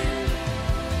him,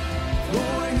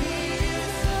 for he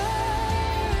is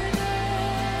Lord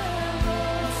of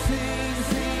all.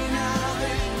 Sing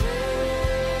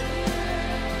hallelujah.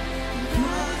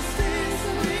 Christ is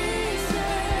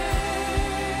risen.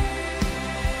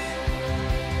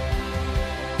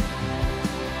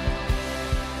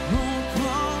 Oh,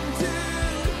 come to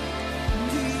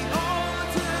the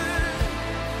altar.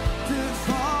 The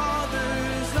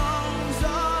Father's arms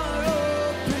are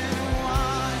open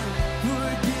wide.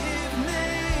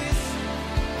 Forgiveness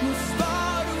was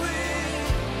bought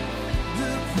with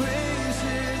the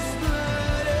precious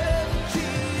blood of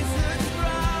Jesus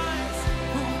Christ.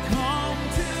 Oh, come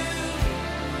to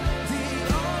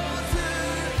the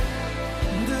altar.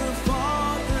 The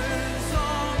Father's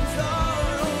arms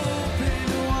are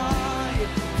open wide.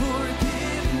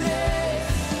 Forgiveness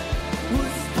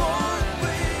was bought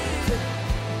with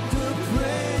the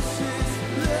precious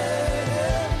blood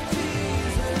of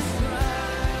Jesus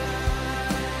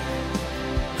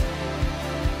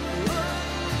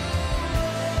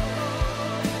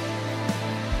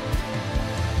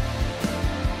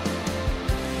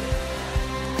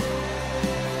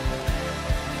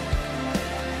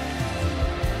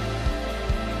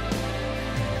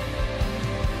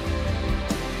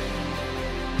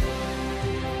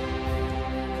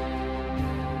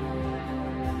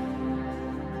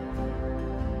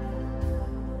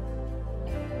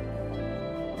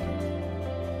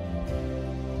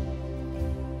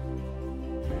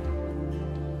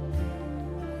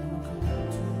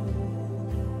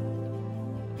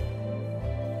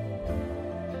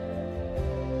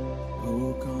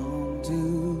Oh, come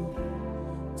to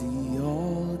the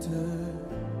altar.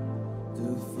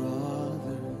 The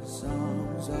Father's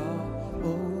arms are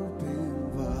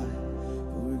open wide.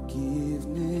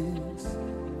 Forgiveness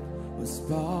was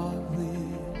bought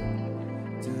with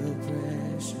the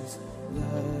precious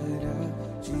blood of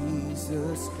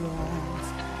Jesus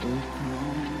Christ. Oh,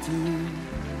 come to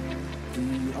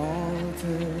the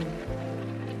altar.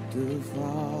 The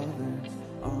Father's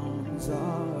arms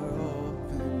are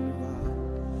open wide.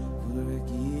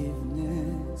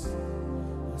 Forgiveness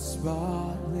was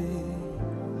bought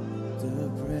with the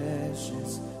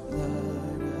precious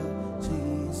blood of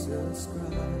Jesus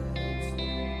Christ.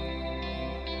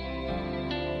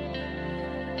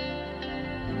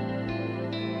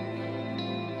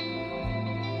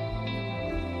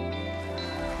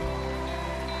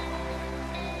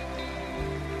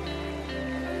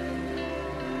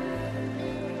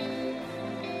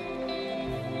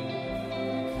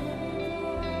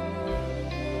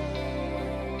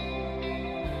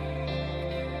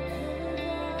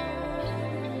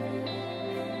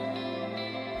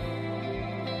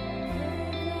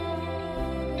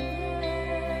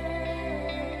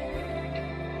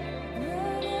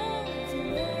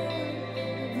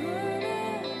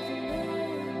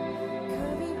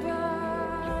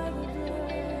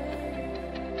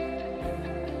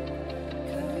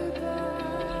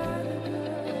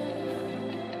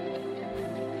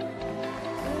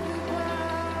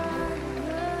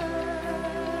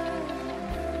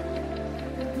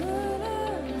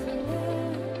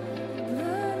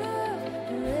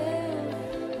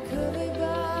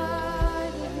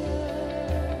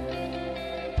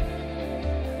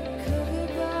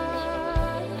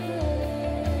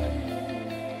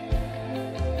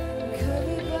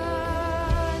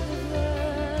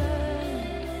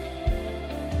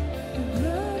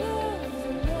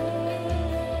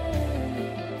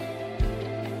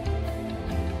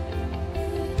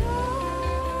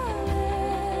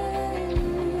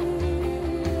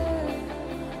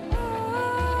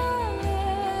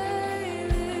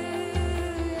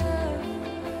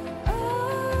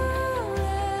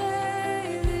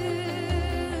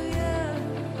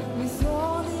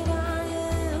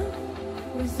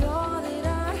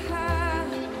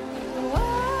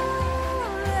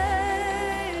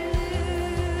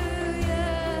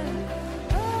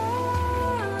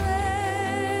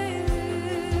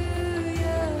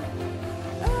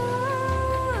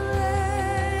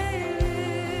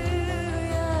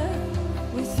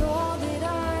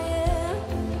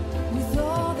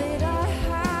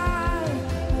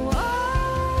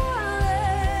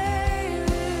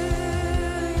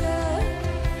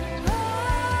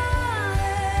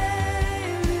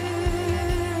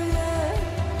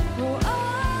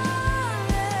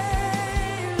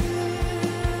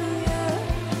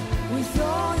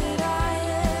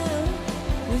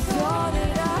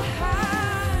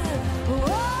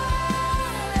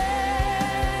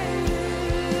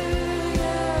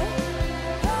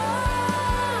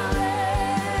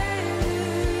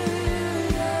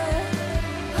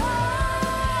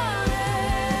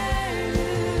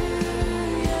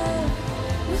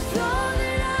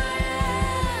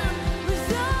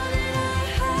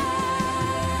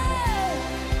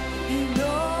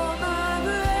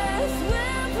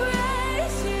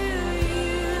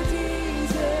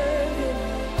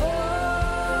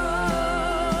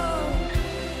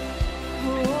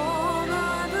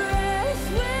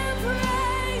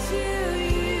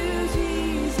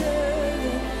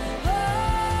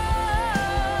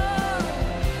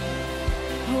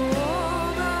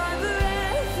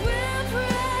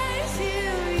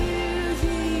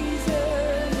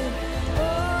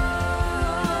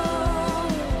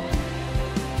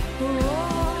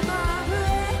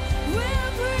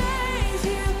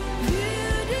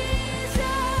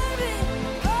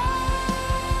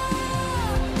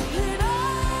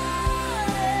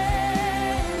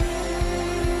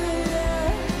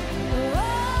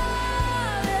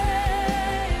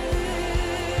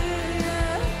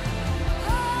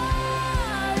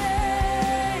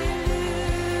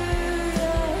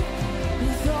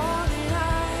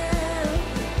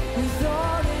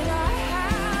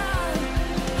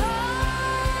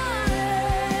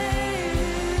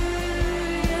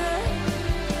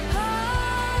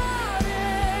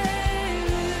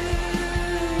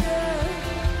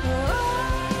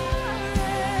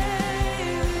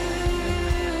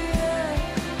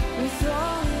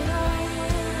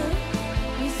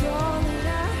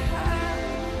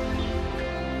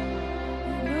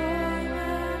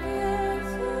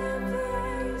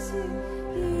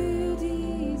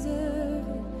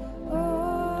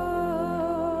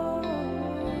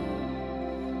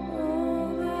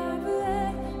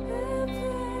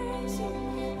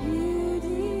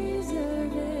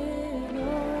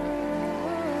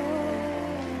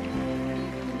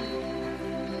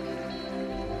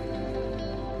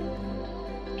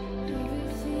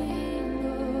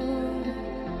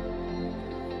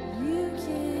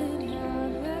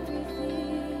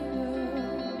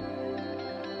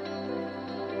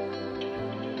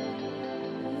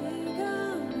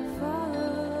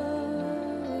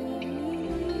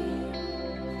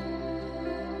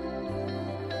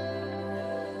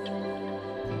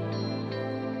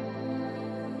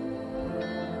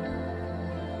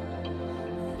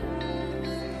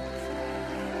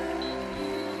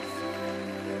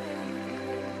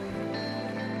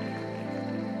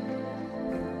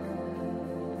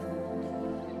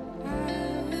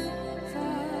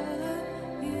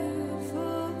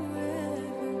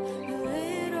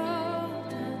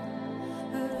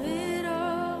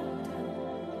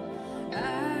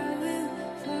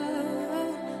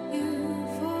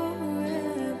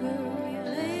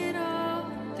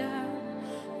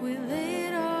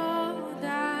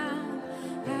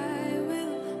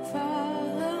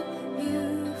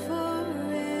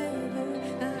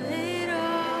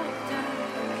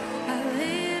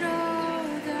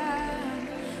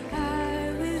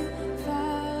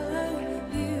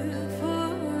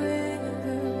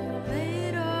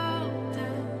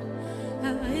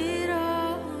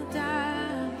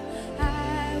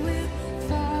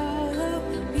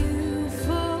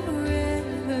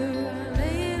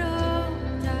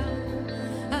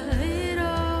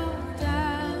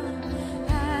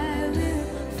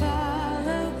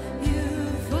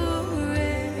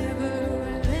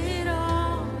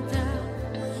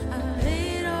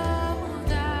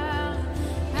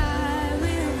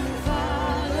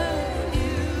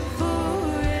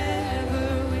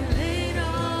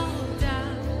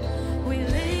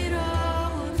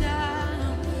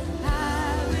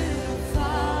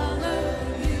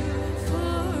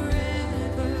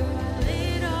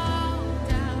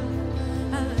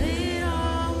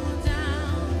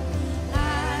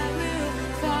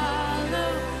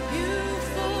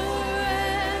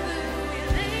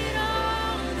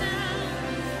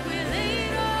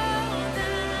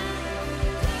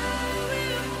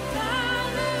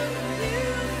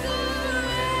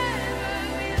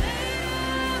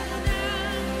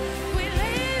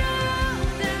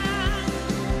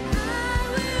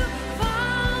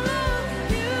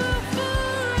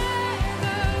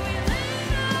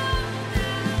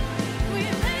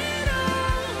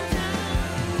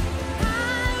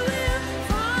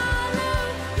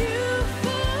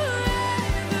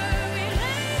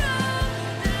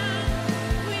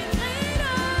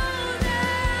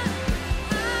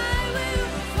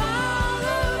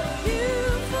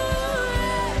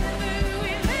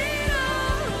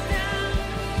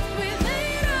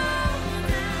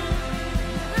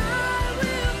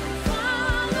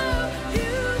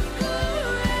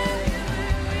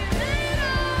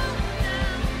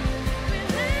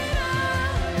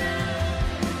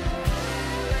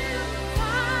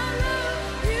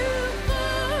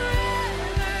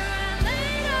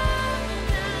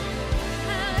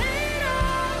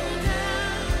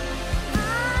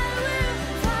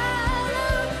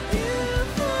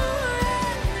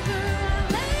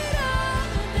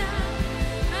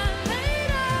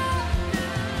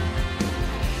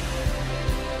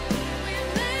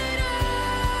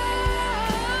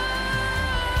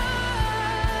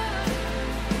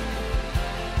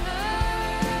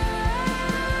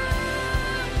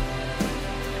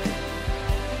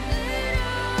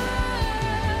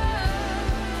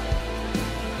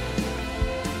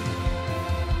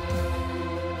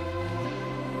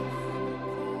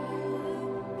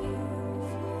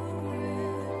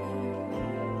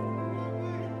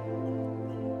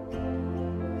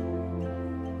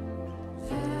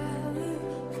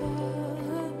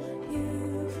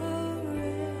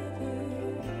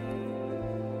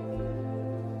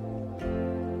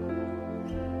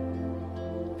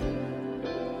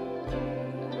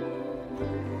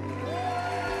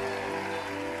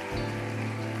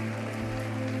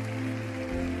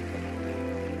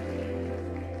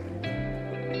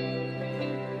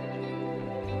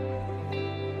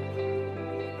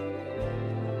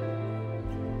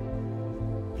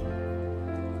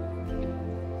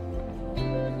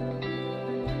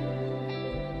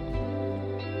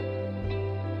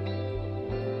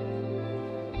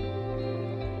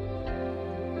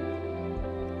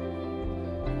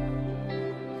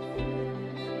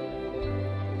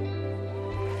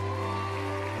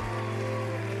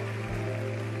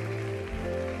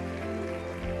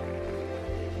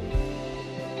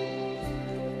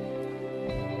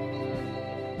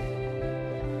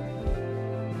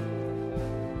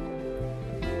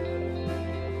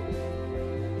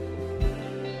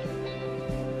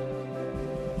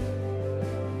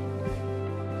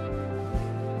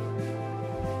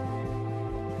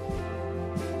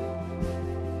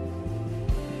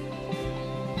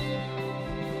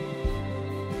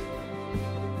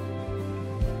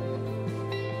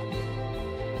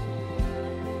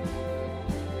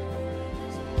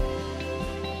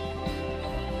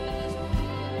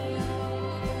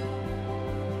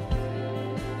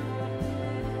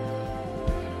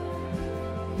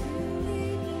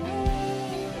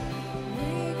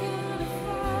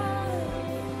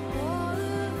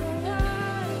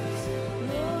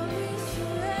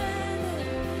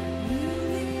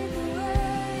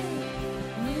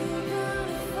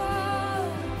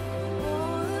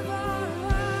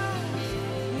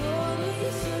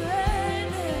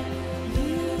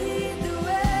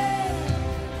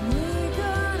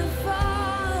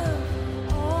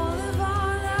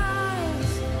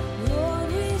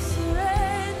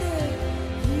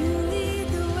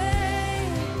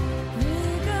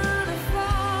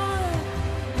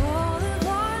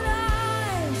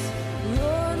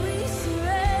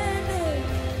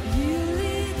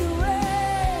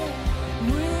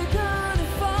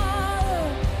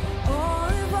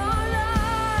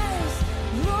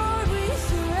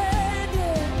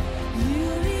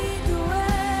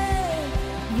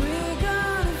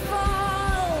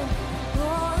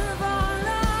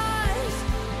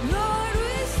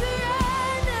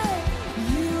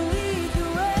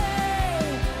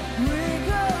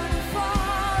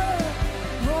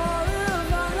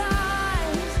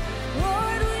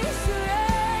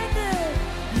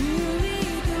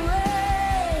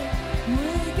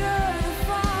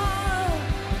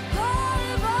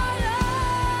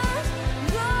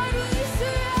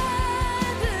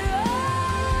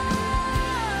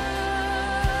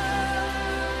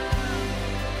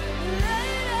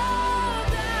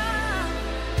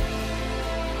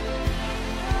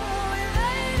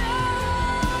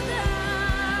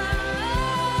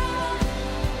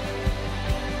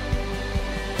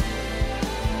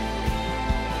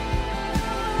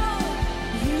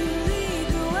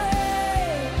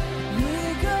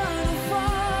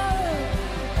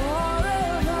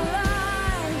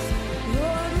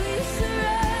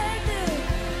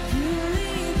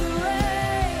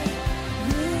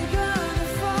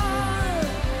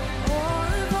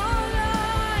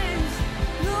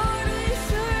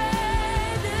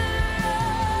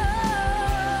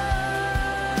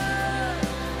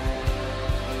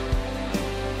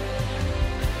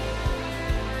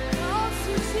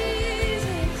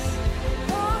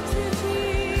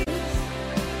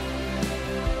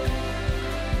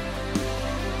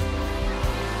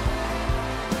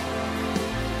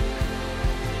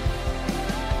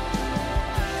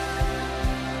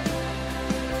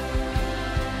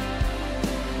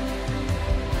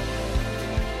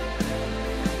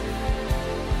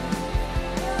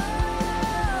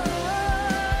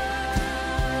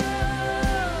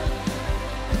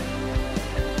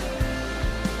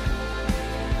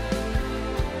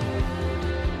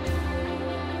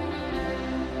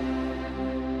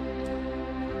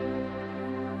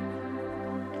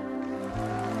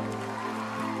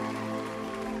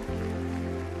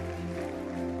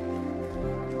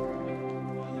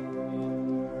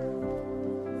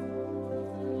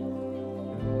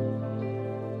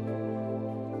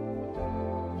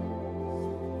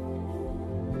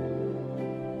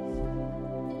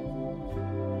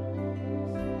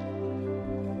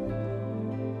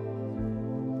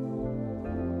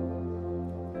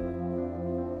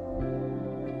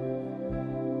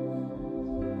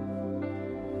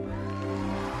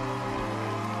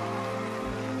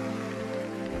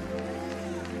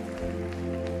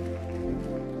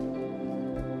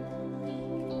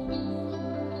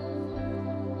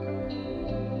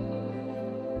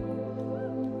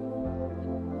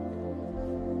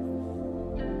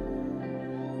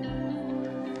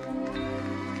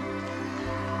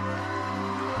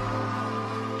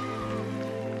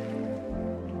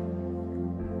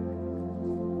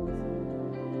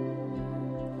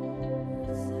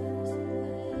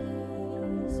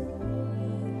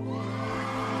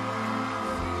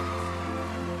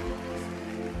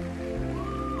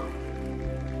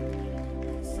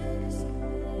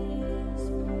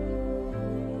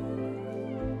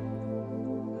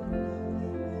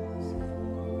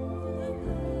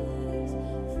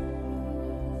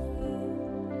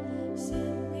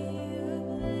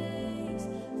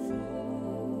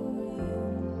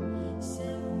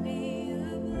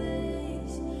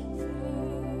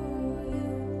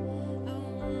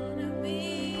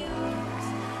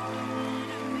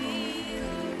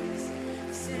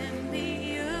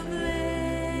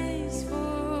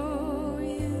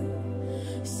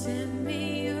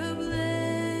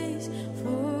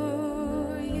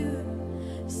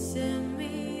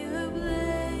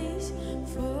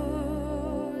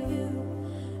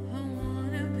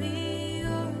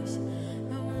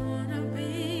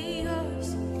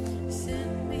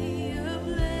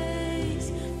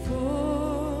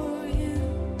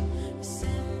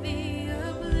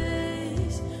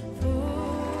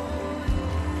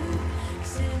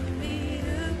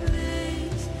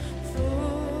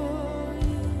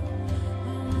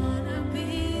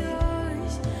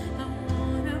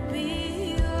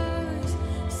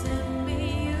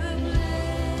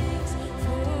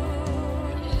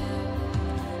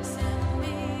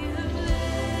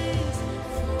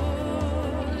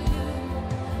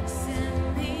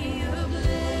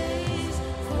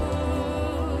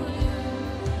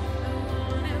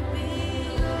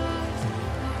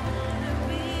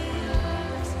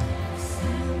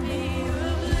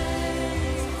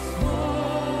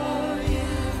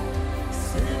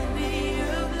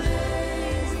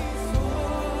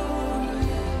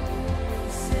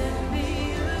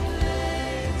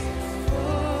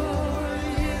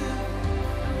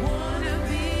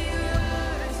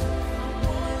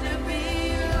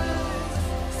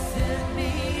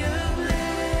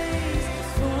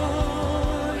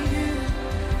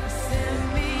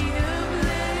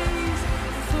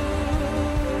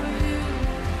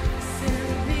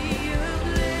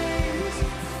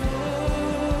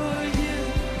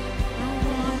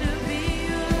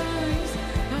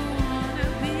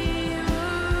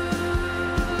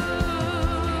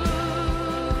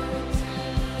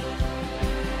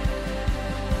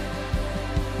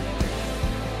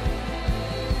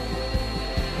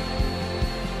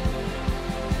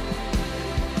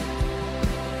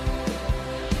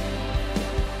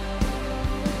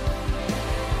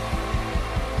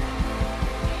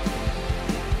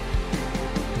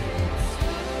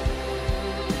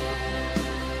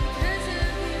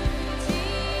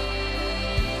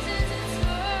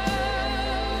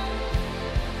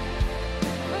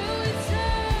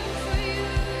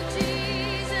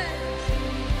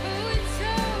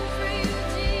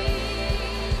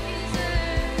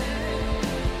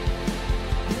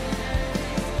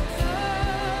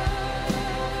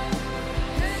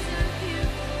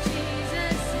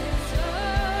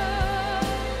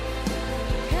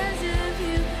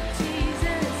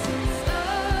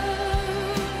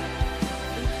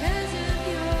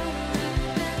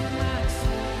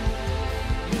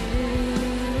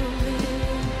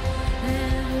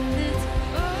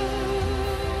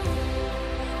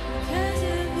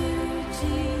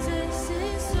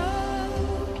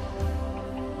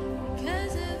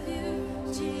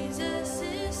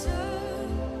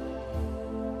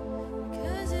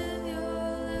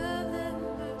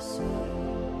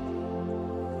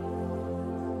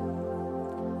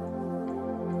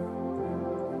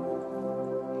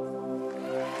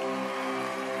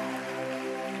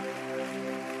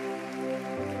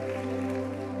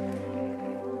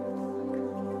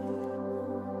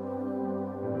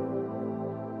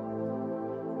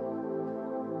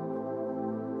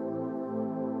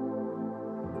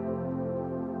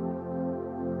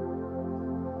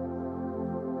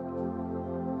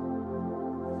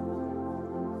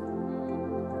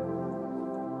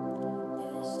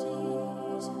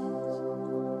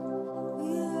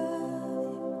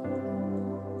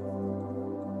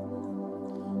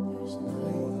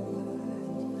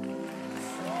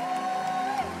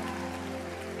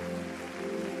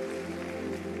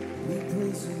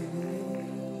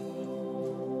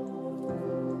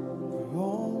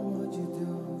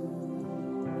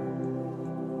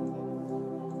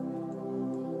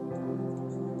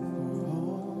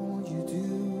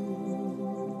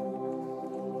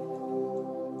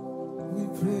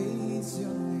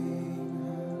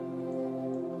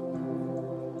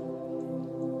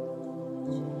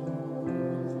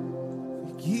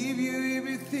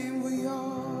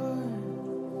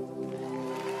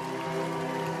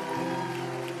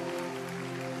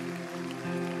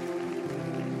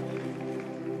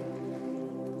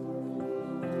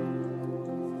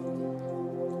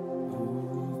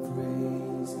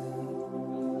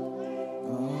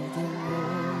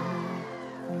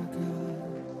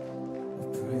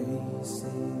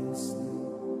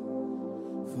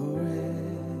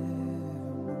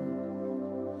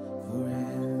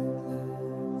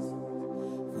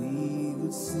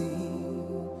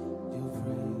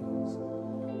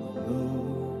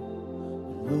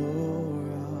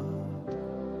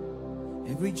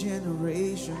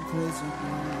 generation praise your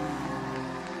name.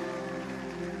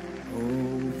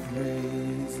 Oh,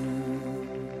 praise Him,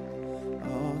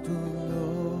 of the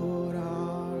Lord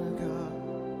our God.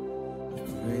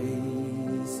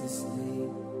 Praise His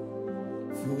name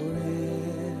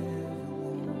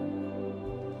forevermore,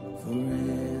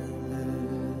 forever.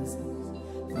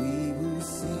 We will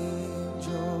sing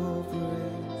your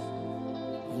praise,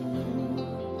 O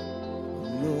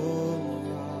Lord our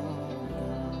God.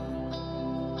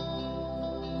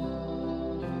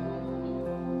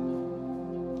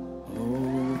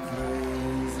 Oh,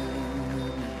 praise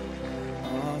Him,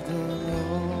 of the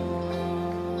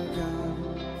Lord God.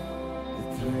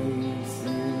 Praise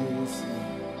His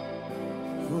name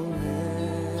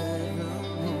forevermore,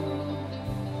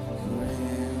 forever.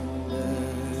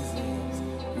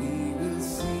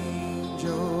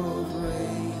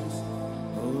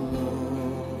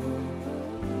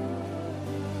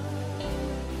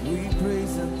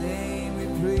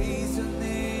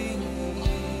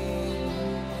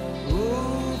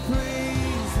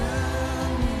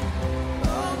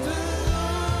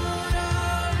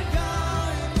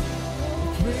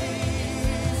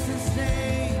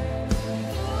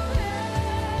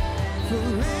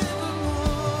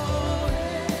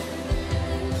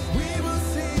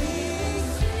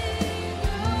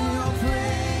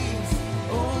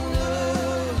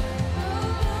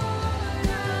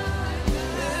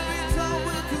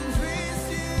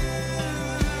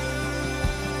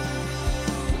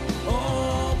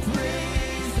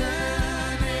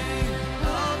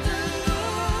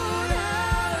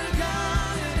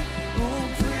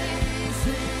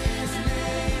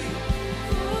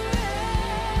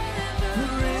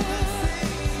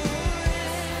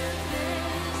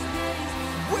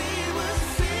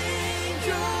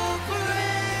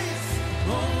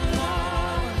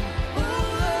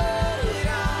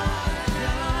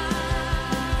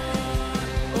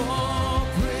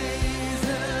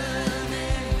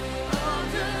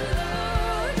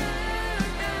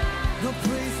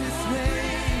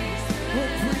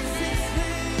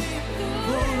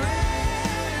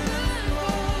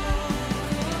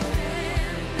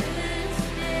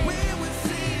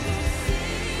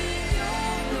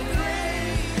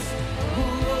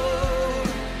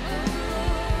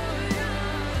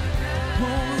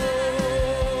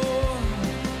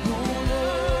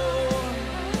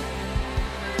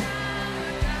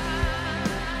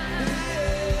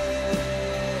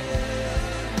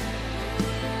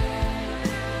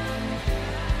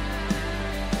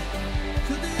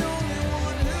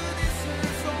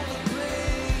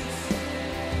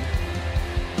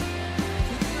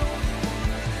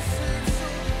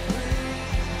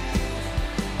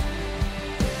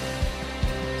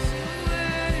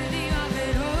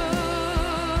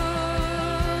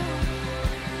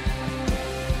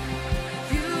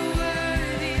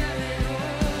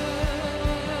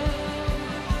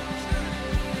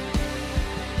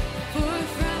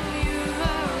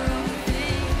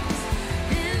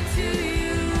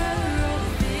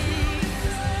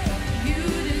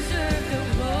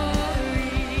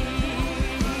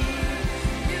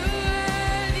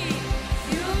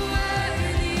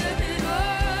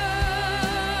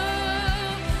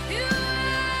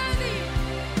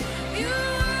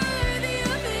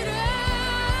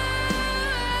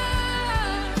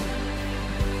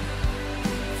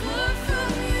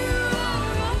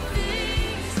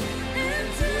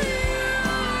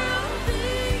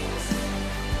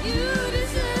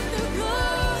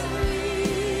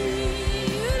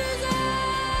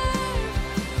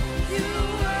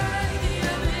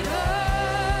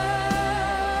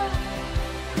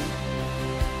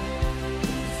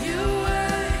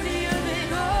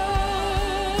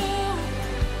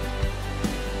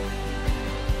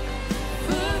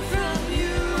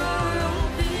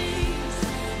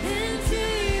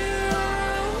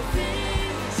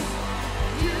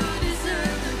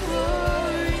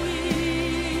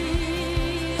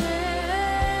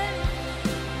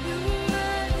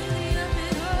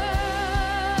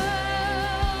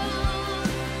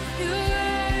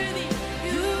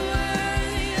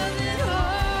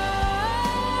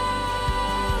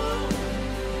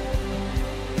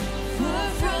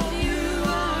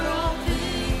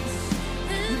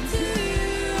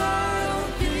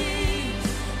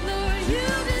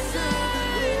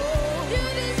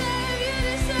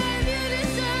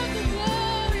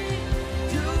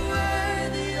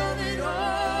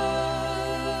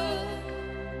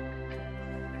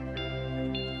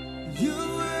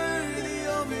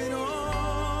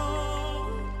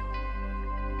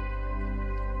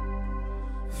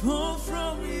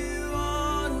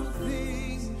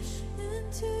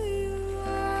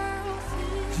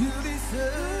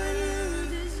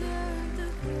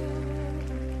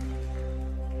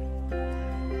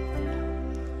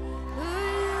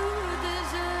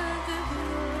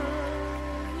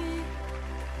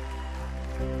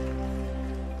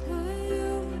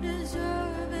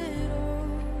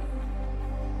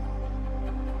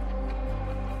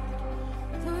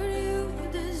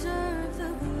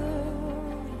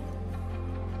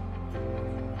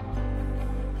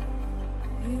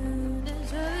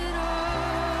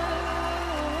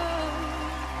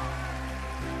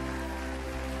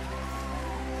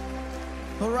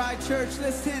 All right, church,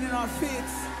 let's stand in our feet.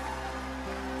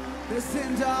 Let's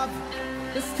stand up.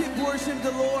 Let's keep worshiping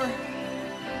the Lord.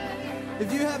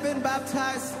 If you have been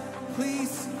baptized,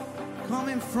 please come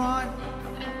in front.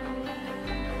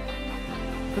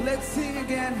 But let's sing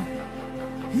again.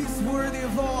 He's worthy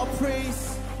of all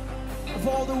praise, of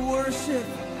all the worship.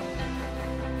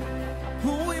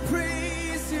 Oh, we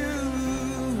praise you.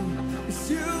 It's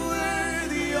you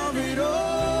worthy of it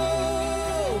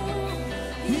all.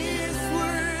 He is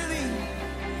worthy.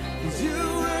 It's you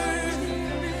worthy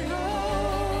of it all.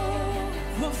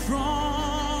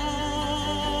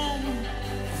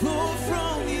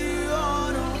 From you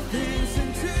are all things,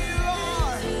 and to you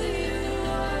are.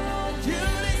 You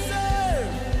deserve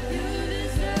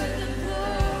the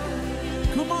glory.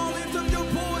 Come on, lift up your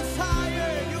voice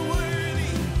higher. You're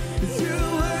worthy. It's you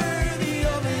worthy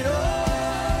of it all.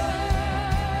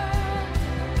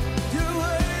 You're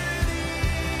worthy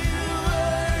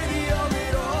of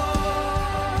it all.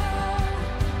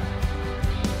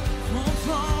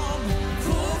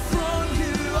 From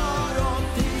you are all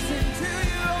things, and to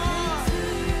you are.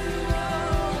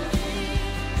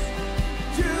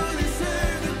 You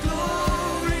deserve the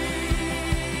glory.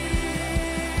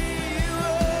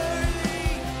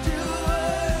 You're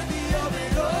worthy of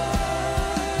it all.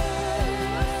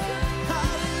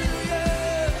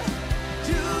 Hallelujah.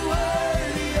 You're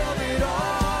worthy of it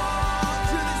all.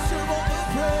 You deserve all the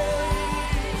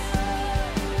praise.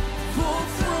 For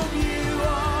from you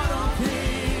are all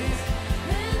things,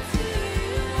 and to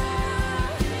you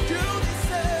you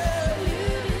deserve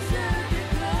the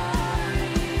glory.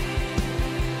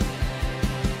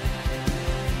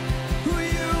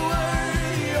 You're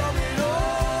worthy of it all.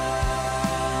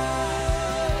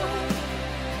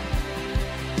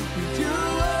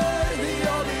 You're worthy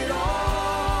of it all.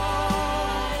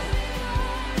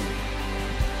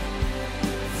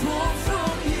 For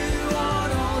from you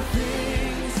are all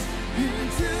things, and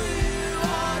to you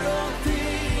are all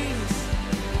things.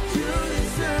 You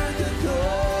deserve the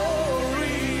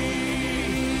glory.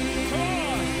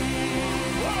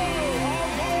 Whoa, all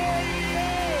glory to you.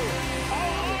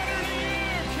 All honor to you,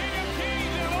 King of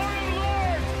Kings and Lord of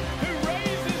Lords, who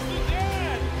raises the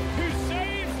dead, who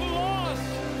saves the lost.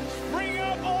 Spring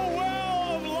up, O well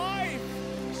of life.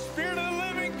 Spirit of the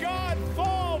living God,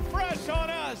 fall fresh on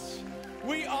us.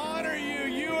 We honor you.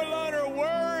 You alone are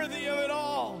worthy of it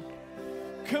all.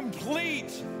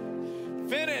 Complete,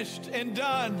 finished, and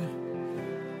done.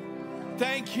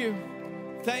 Thank you.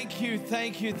 Thank you,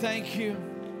 thank you, thank you.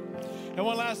 And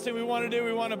one last thing we want to do,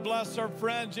 we want to bless our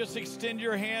friends. Just extend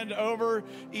your hand over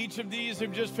each of these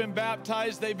who've just been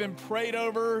baptized. They've been prayed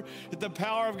over, that the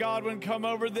power of God would come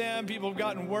over them. People have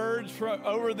gotten words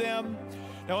over them.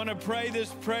 I want to pray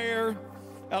this prayer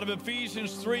out of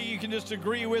Ephesians 3. You can just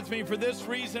agree with me. For this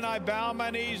reason, I bow my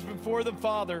knees before the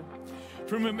Father,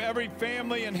 from whom every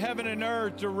family in heaven and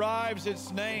earth derives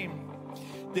its name,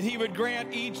 that he would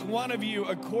grant each one of you,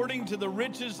 according to the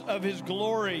riches of his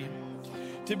glory,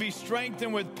 to be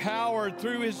strengthened with power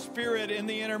through his Spirit in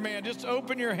the inner man. Just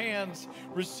open your hands,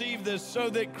 receive this, so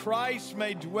that Christ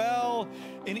may dwell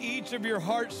in each of your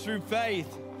hearts through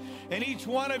faith. And each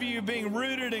one of you, being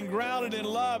rooted and grounded in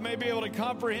love, may be able to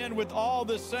comprehend with all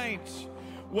the saints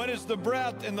what is the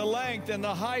breadth and the length and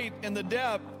the height and the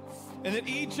depth, and that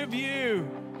each of you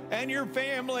and your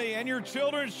family and your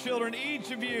children's children,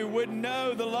 each of you would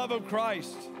know the love of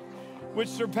Christ, which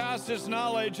surpasses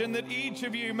knowledge, and that each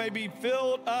of you may be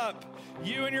filled up,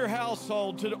 you and your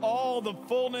household, to all the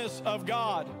fullness of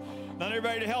God. Now,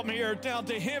 everybody to help me here. Now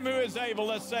to him who is able,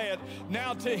 let's say it.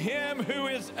 Now to him who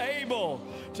is able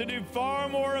to do far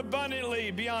more abundantly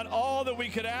beyond all that we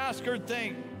could ask or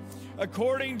think,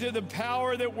 according to the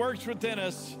power that works within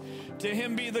us. To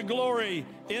him be the glory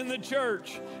in the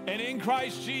church and in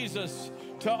Christ Jesus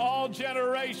to all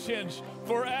generations,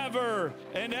 forever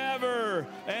and ever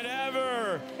and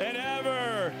ever and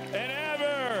ever and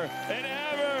ever and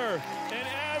ever and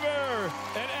ever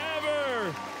and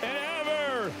ever and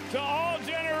ever, to all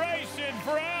generations,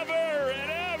 forever and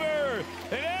ever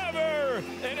and ever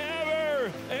and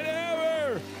ever and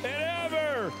ever and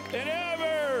ever and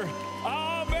ever.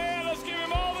 Oh man, let's give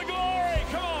him all the glory.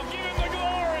 Come on, give him the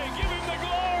glory. Give him the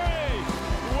glory.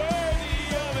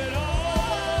 Worthy of it all.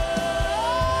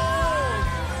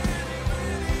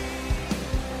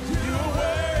 You're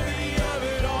worthy of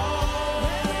it all.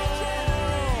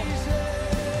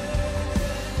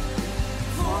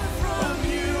 For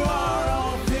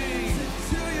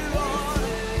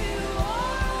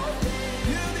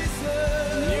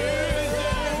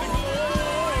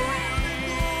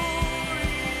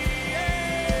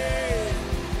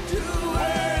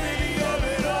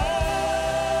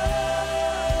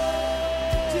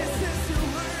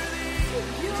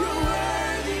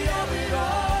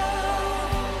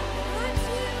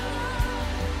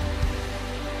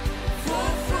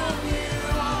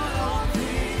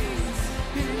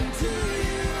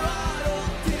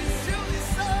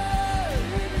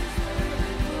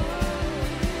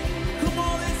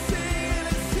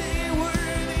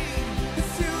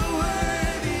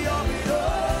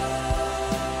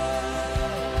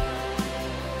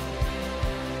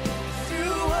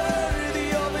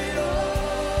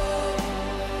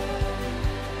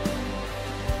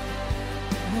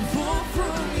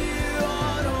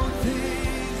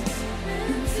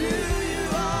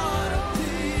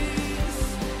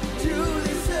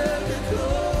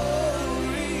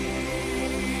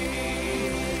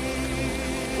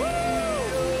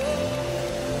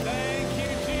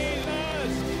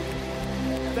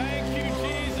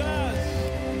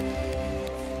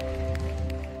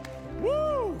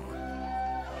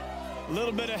A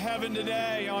little bit of heaven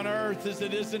today on earth as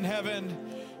it is in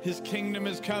heaven. His kingdom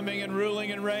is coming and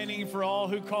ruling and reigning for all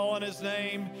who call on his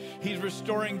name. He's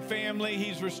restoring family.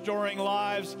 He's restoring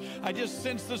lives. I just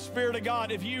sense the Spirit of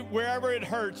God. If you, wherever it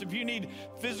hurts, if you need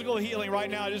physical healing right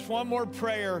now, just one more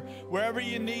prayer. Wherever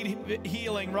you need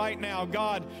healing right now,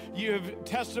 God, you have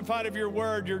testified of your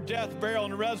word, your death, burial,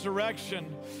 and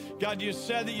resurrection. God, you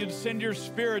said that you'd send your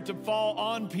Spirit to fall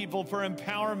on people for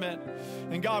empowerment.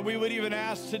 And God, we would even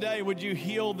ask today, would you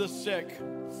heal the sick?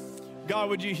 God,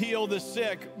 would you heal the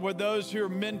sick? With those who are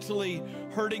mentally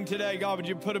hurting today, God, would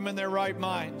you put them in their right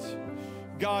minds?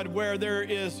 God, where there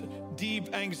is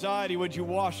deep anxiety, would you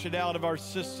wash it out of our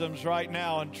systems right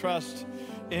now and trust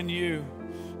in you?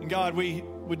 And God, we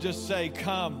would just say,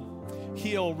 come,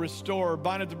 heal, restore,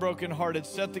 bind up the brokenhearted,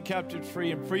 set the captives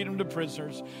free, and freedom to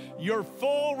prisoners. Your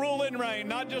full rule and reign,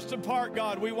 not just a part,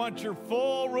 God. We want your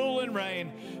full rule and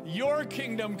reign. Your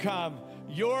kingdom come,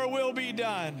 your will be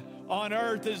done on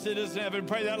earth as it is in heaven.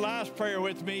 Pray that last prayer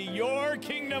with me. Your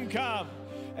kingdom come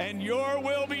and your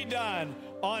will be done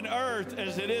on earth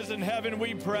as it is in heaven,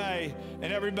 we pray.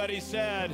 And everybody said,